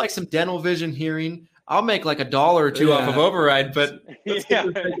 would you like some dental vision hearing? I'll make like $1 or $2 off of override, but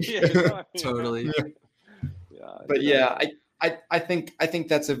totally. But yeah, I think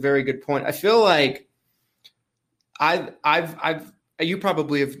that's a very good point. I feel like you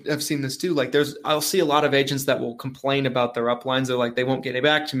probably have seen this too. Like, I'll see a lot of agents that will complain about their uplines. They're like, they won't get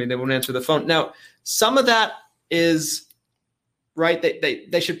back to me. They won't answer the phone. Now, some of that is right.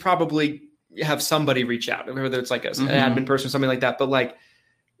 They should probably have somebody reach out, whether it's like an admin person or something like that. But like,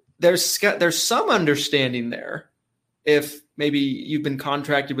 there's some understanding there. If maybe you've been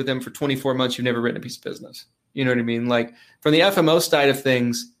contracted with them for 24 months, you've never written a piece of business. You know what I mean? Like, from the FMO side of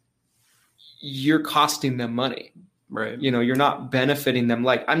things, you're costing them money, right? You're not benefiting them.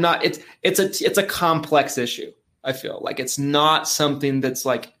 Like, I'm not. It's a complex issue. I feel like it's not something that's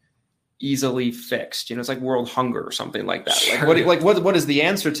like easily fixed. It's like world hunger or something like that. Sure. What is the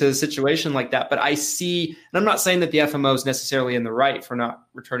answer to a situation like that? But I see, and I'm not saying that the FMO is necessarily in the right for not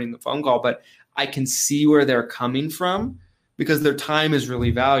returning the phone call, but I can see where they're coming from, because their time is really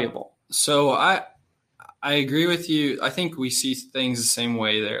valuable. So I agree with you. I think we see things the same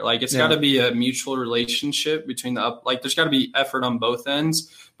way there. Like, it's got to be a mutual relationship between there's got to be effort on both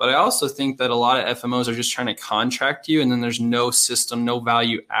ends. But I also think that a lot of FMOs are just trying to contract you, and then there's no system, no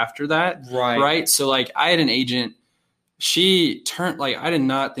value after that. Right. So like, I had an agent, she turned, like, I did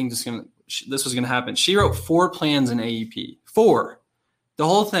not think this was going to happen. She wrote 4 plans in AEP, 4, the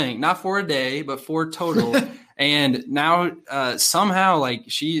whole thing, not 4 a day, but 4 total. And now somehow,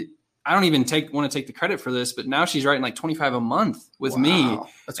 like, I don't even want to take the credit for this, but now she's writing like 25 a month with me.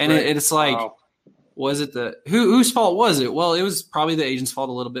 That's and it's like, was it whose fault was it? Well, it was probably the agent's fault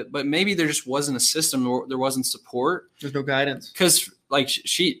a little bit, but maybe there just wasn't a system, or there wasn't support. There's no guidance. Because like,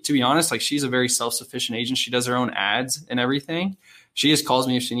 to be honest, like, she's a very self-sufficient agent. She does her own ads and everything. She just calls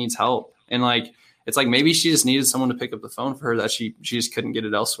me if she needs help. And like, it's like, maybe she just needed someone to pick up the phone for her that she just couldn't get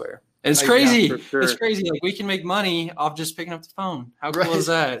it elsewhere. And it's crazy. Yeah, sure. It's crazy. Like, we can make money off just picking up the phone. How cool is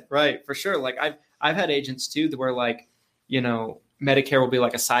that? Right. For sure. Like, I've had agents too, where like, Medicare will be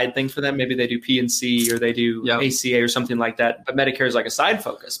like a side thing for them. Maybe they do P&C or they do ACA or something like that. But Medicare is like a side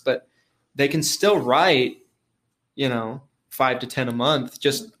focus, but they can still write, 5 to 10 a month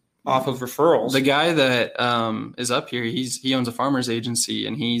just off of referrals. The guy that is up here, he owns a farmer's agency,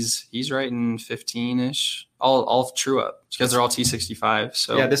 and he's writing 15-ish, all true up because they're all T65.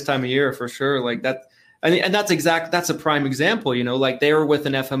 So yeah, this time of year for sure. Like that, and that's a prime example. Like they were with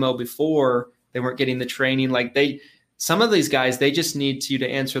an FMO before, they weren't getting the training. Like some of these guys, they just need you to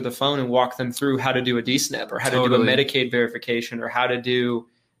answer the phone and walk them through how to do a DSNP or how to do a Medicaid verification or how to do,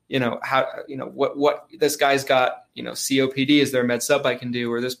 what this guy's got, COPD is their med sup I can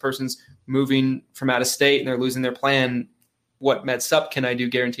do, or this person's moving from out of state and they're losing their plan. What med sup can I do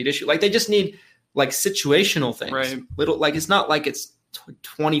guaranteed issue? Like they just need like situational things, right? It's not like it's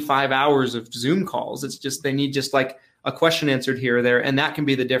 25 hours of Zoom calls. It's just, they need just like a question answered here or there. And that can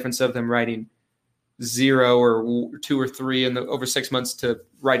be the difference of them writing 0 or 2 or 3 over 6 months to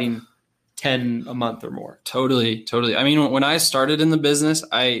writing 10 a month or more. Totally. I mean, when I started in the business,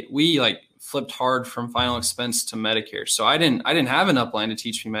 we like flipped hard from final expense to Medicare. So I didn't have an upline to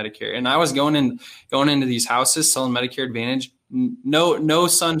teach me Medicare. And I was going into these houses selling Medicare Advantage, no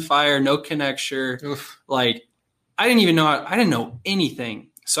Sunfire, no Connecture. Oof. Like I didn't know anything.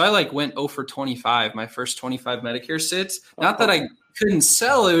 So I like went 0 for 25, my first 25 Medicare sits. Not that I couldn't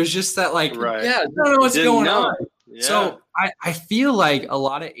sell. It was just that like, right. I don't know what's going on. Yeah. So I feel like a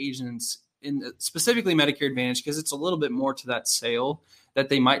lot of agents specifically Medicare Advantage, because it's a little bit more to that sale, that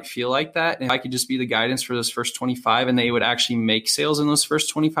they might feel like that. And if I could just be the guidance for those first 25 and they would actually make sales in those first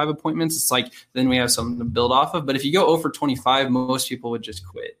 25 appointments, it's like, then we have something to build off of. But if you go 0 for 25, most people would just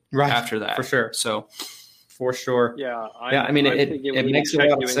quit after that. For sure. So for sure. Yeah. I mean, it makes a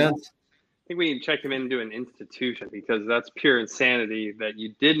lot of sense. I think we need to check him into an institution, because that's pure insanity that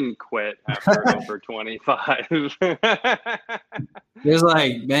you didn't quit after over 25. There's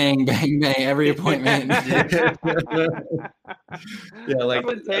like bang, bang, bang every appointment. Yeah, like that's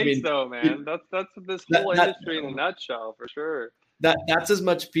what it takes, though, man. That's this whole industry in a nutshell, for sure. That's as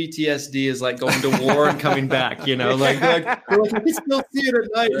much PTSD as like going to war and coming back. Like I can still see it at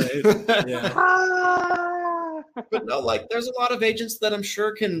night. Right. Yeah. But no, like there's a lot of agents that I'm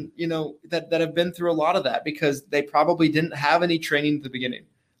sure can, that have been through a lot of that, because they probably didn't have any training at the beginning.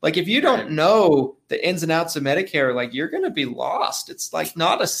 Like if you don't know the ins and outs of Medicare, like you're going to be lost. It's like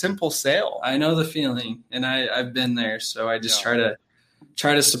not a simple sale. I know the feeling, and I've been there. So I just try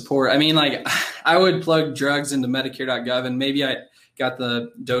to support. I mean, like I would plug drugs into Medicare.gov, and maybe I got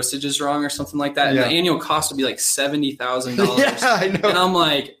the dosages wrong or something like that. And the annual cost would be like $70,000. Yeah, I know. And I'm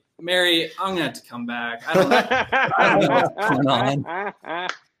like, Mary, I'm gonna have to come back. I don't know what's going on.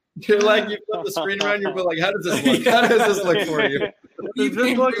 You're like, you put the screen around your book, like, how does this look? How does this look for you? Does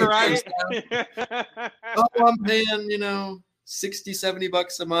this look right? Oh, I'm paying,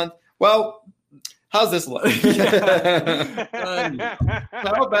 $60-$70 a month. Well, how's this look? How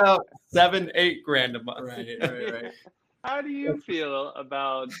about $7,000-$8,000 a month? Right. How do you feel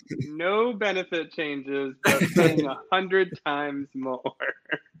about no benefit changes, but paying 100 times more?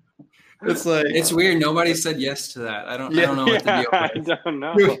 It's like, it's weird. Nobody said yes to that. I don't know what the deal is. I don't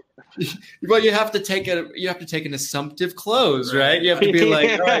know. Well, you have to take an assumptive close, right? You have to be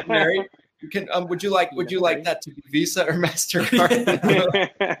like, all right, Mary, you can. Would you like that to be Visa or MasterCard?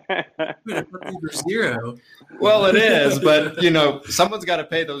 For $0. Well, it is, but someone's got to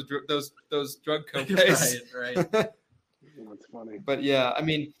pay those drug copays. Right. That's funny. But yeah, I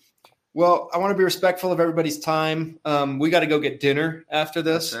mean. Well, I want to be respectful of everybody's time. We got to go get dinner after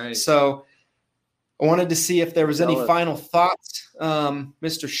this. Right. So I wanted to see if there was any final thoughts.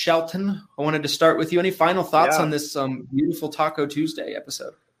 Mr. Shelton, I wanted to start with you. Any final thoughts on this beautiful Taco Tuesday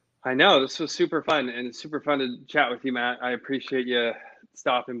episode? I know. This was super fun, and it's super fun to chat with you, Matt. I appreciate you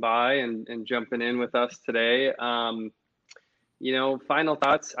stopping by and jumping in with us today. Final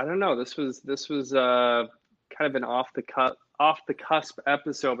thoughts. I don't know. This was kind of an off the cusp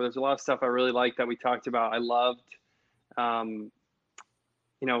episode, but there's a lot of stuff I really liked that we talked about. I loved, I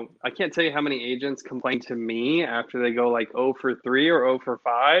can't tell you how many agents complain to me after they go like 0 for 3 or 0 for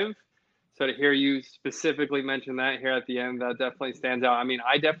 5. So to hear you specifically mention that here at the end, that definitely stands out. I mean,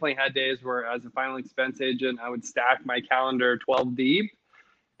 I definitely had days where as a final expense agent, I would stack my calendar 12 deep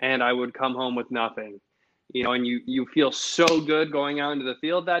and I would come home with nothing, and you feel so good going out into the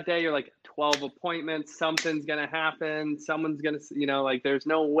field that day. You're like, 12 appointments, something's going to happen. Someone's going to, like, there's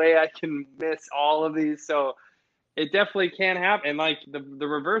no way I can miss all of these. So it definitely can happen. And like the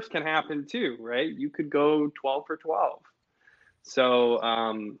reverse can happen too, right? You could go 12 for 12. So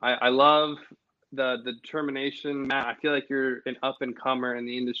I love the determination, Matt. I feel like you're an up and comer in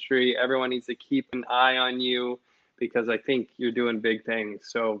the industry. Everyone needs to keep an eye on you, because I think you're doing big things.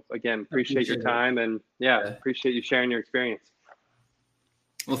 So again, appreciate your time and appreciate you sharing your experience.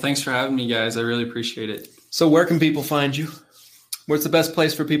 Well, thanks for having me, guys. I really appreciate it. So where can people find you? What's the best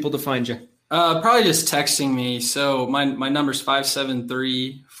place for people to find you? Probably just texting me. So my number's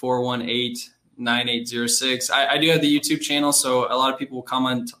 573-418-9806. I do have the YouTube channel, so a lot of people will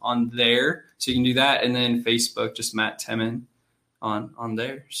comment on there. So you can do that. And then Facebook, just Matt Temin on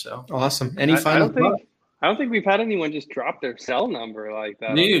there. So awesome. Any final thoughts? I don't think we've had anyone just drop their cell number like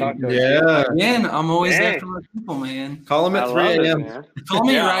that. Dude, yeah. Man, I'm always after my people, man. Call them at 3 a.m. Call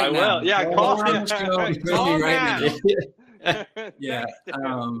me right now. Yeah, call me right now. Yeah.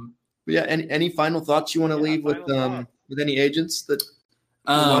 Yeah. Any final thoughts you want to leave with any agents that?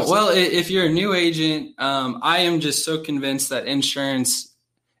 Well, if you're a new agent, I am just so convinced that insurance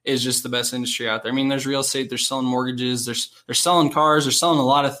is just the best industry out there. I mean, there's real estate, they're selling mortgages, they're selling cars, they're selling a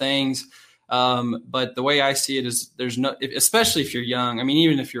lot of things. But the way I see it is there's no, especially if you're young, I mean,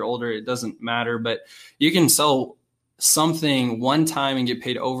 even if you're older, it doesn't matter, but you can sell something one time and get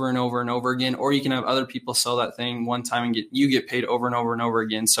paid over and over and over again, or you can have other people sell that thing one time and get paid over and over and over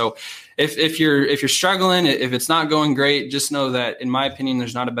again. So if you're struggling, if it's not going great, just know that in my opinion,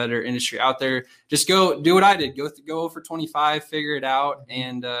 there's not a better industry out there. Just go do what I did. Go for 25, figure it out.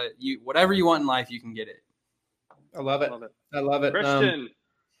 And, whatever you want in life, you can get it. I love it. I love it. Christian,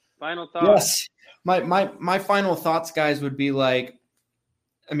 final thoughts. Yes. My final thoughts, guys, would be like,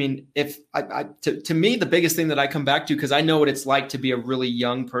 I mean, if to me, the biggest thing that I come back to, because I know what it's like to be a really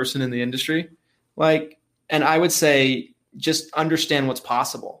young person in the industry, and I would say just understand what's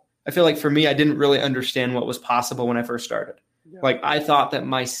possible. I feel like for me, I didn't really understand what was possible when I first started. Yeah. Like I thought that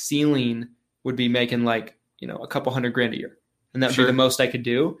my ceiling would be making a couple $100,000 a year, and that'd be the most I could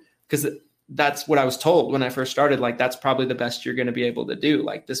do, because that's what I was told when I first started. Like, that's probably the best you're going to be able to do.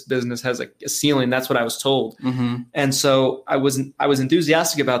 Like, this business has a ceiling. That's what I was told. Mm-hmm. And so I was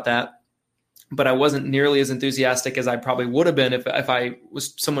enthusiastic about that, but I wasn't nearly as enthusiastic as I probably would have been if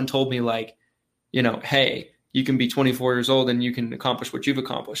someone told me like, hey, you can be 24 years old and you can accomplish what you've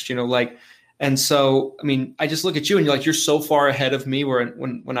accomplished, and so, I mean, I just look at you and you're so far ahead of me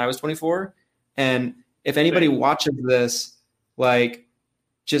when I was 24. And if anybody watches this,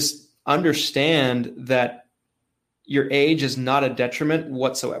 just understand that your age is not a detriment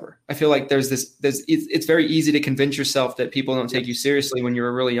whatsoever. I feel like it's very easy to convince yourself that people don't take you seriously when you're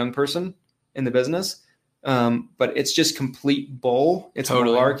a really young person in the business. But it's just complete bull. It's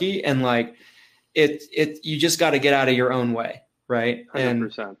malarkey. And you just got to get out of your own way. Right.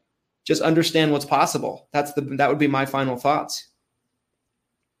 100%. And just understand what's possible. That would be my final thoughts.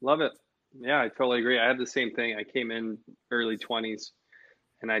 Love it. Yeah, I totally agree. I had the same thing. I came in early 20s.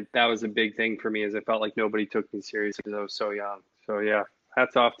 And that was a big thing for me, is I felt like nobody took me seriously because I was so young. So, yeah,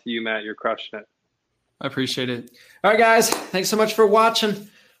 hats off to you, Matt. You're crushing it. I appreciate it. All right, guys. Thanks so much for watching.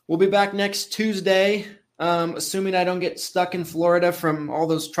 We'll be back next Tuesday, assuming I don't get stuck in Florida from all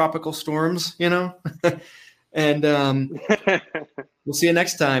those tropical storms, And we'll see you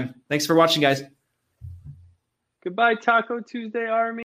next time. Thanks for watching, guys. Goodbye, Taco Tuesday Army.